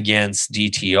McKee against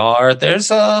DTR. There's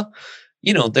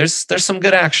there's some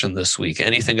good action this week.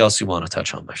 Anything else you want to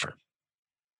touch on, my friend?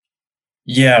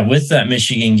 Yeah, with that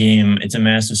Michigan game, it's a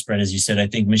massive spread, as you said. I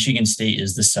think Michigan State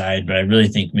is the side, but I really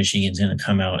think Michigan's going to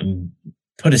come out and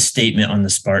put a statement on the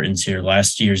Spartans here.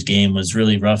 Last year's game was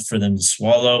really rough for them to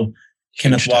swallow.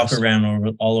 Kenneth Walker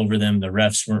ran all over them. The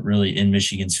refs weren't really in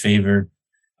Michigan's favor.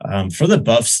 For the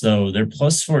Buffs, though, they're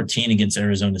 +14 against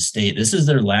Arizona State. This is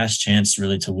their last chance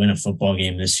really to win a football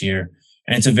game this year.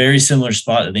 And it's a very similar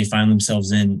spot that they find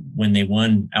themselves in when they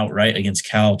won outright against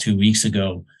Cal 2 weeks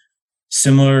ago.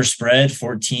 Similar spread,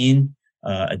 14.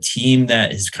 A team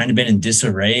that has kind of been in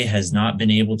disarray, has not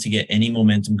been able to get any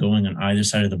momentum going on either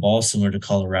side of the ball, similar to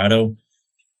Colorado.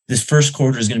 This first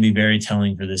quarter is going to be very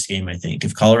telling for this game, I think.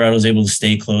 If Colorado is able to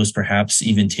stay close, perhaps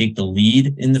even take the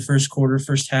lead in the first quarter,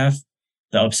 first half,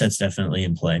 the upset's definitely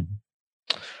in play.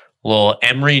 Well,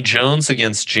 Emory Jones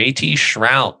against JT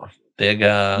Shrout. Big.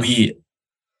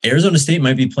 Arizona State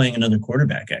might be playing another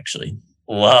quarterback, actually.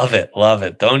 Love it. Love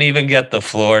it. Don't even get the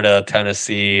Florida,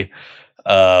 Tennessee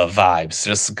vibes.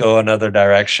 Just go another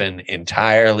direction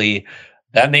entirely.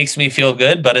 That makes me feel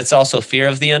good, but it's also fear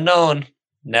of the unknown.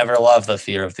 Never love the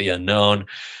fear of the unknown.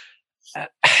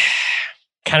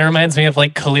 Kind of reminds me of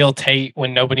like Khalil Tate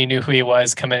when nobody knew who he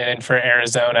was coming in for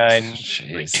Arizona in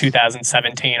like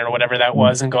 2017 or whatever that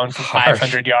was, and going for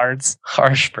 500 yards.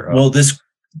 Harsh, bro. Well,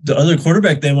 the other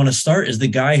quarterback they want to start is the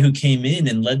guy who came in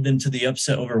and led them to the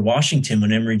upset over Washington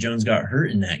when Emory Jones got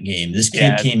hurt in that game. This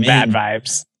kid came bad in. Bad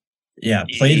vibes. Yeah,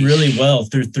 played really well,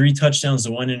 threw 3 touchdowns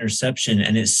to 1 interception.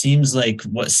 And it seems like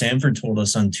what Sanford told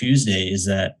us on Tuesday is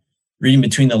that, reading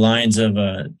between the lines of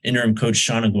interim coach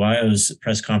Sean Aguayo's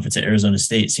press conference at Arizona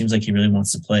State, seems like he really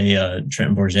wants to play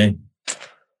Trenton Bourget.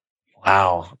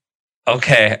 Wow.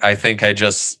 Okay, I think I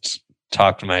just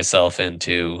talked myself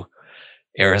into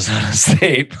Arizona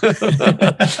State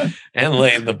and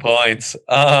laying the points.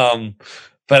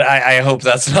 But I hope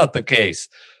that's not the case.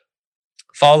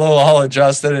 Follow all of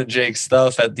Justin and Jake's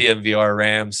stuff at DNVR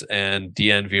Rams and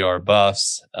DNVR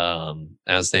Buffs.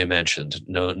 As they mentioned,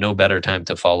 no better time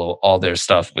to follow all their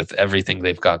stuff with everything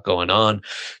they've got going on.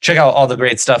 Check out all the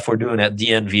great stuff we're doing at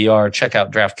DNVR. Check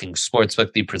out DraftKings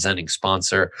Sportsbook, the presenting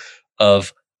sponsor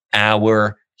of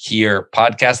our here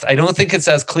podcast. I don't think it's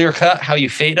as clear cut how you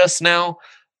fade us now,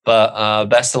 but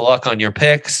best of luck on your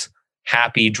picks.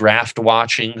 Happy draft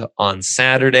watching on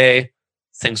Saturday.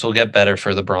 Things will get better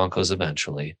for the Broncos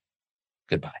eventually.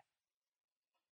 Goodbye.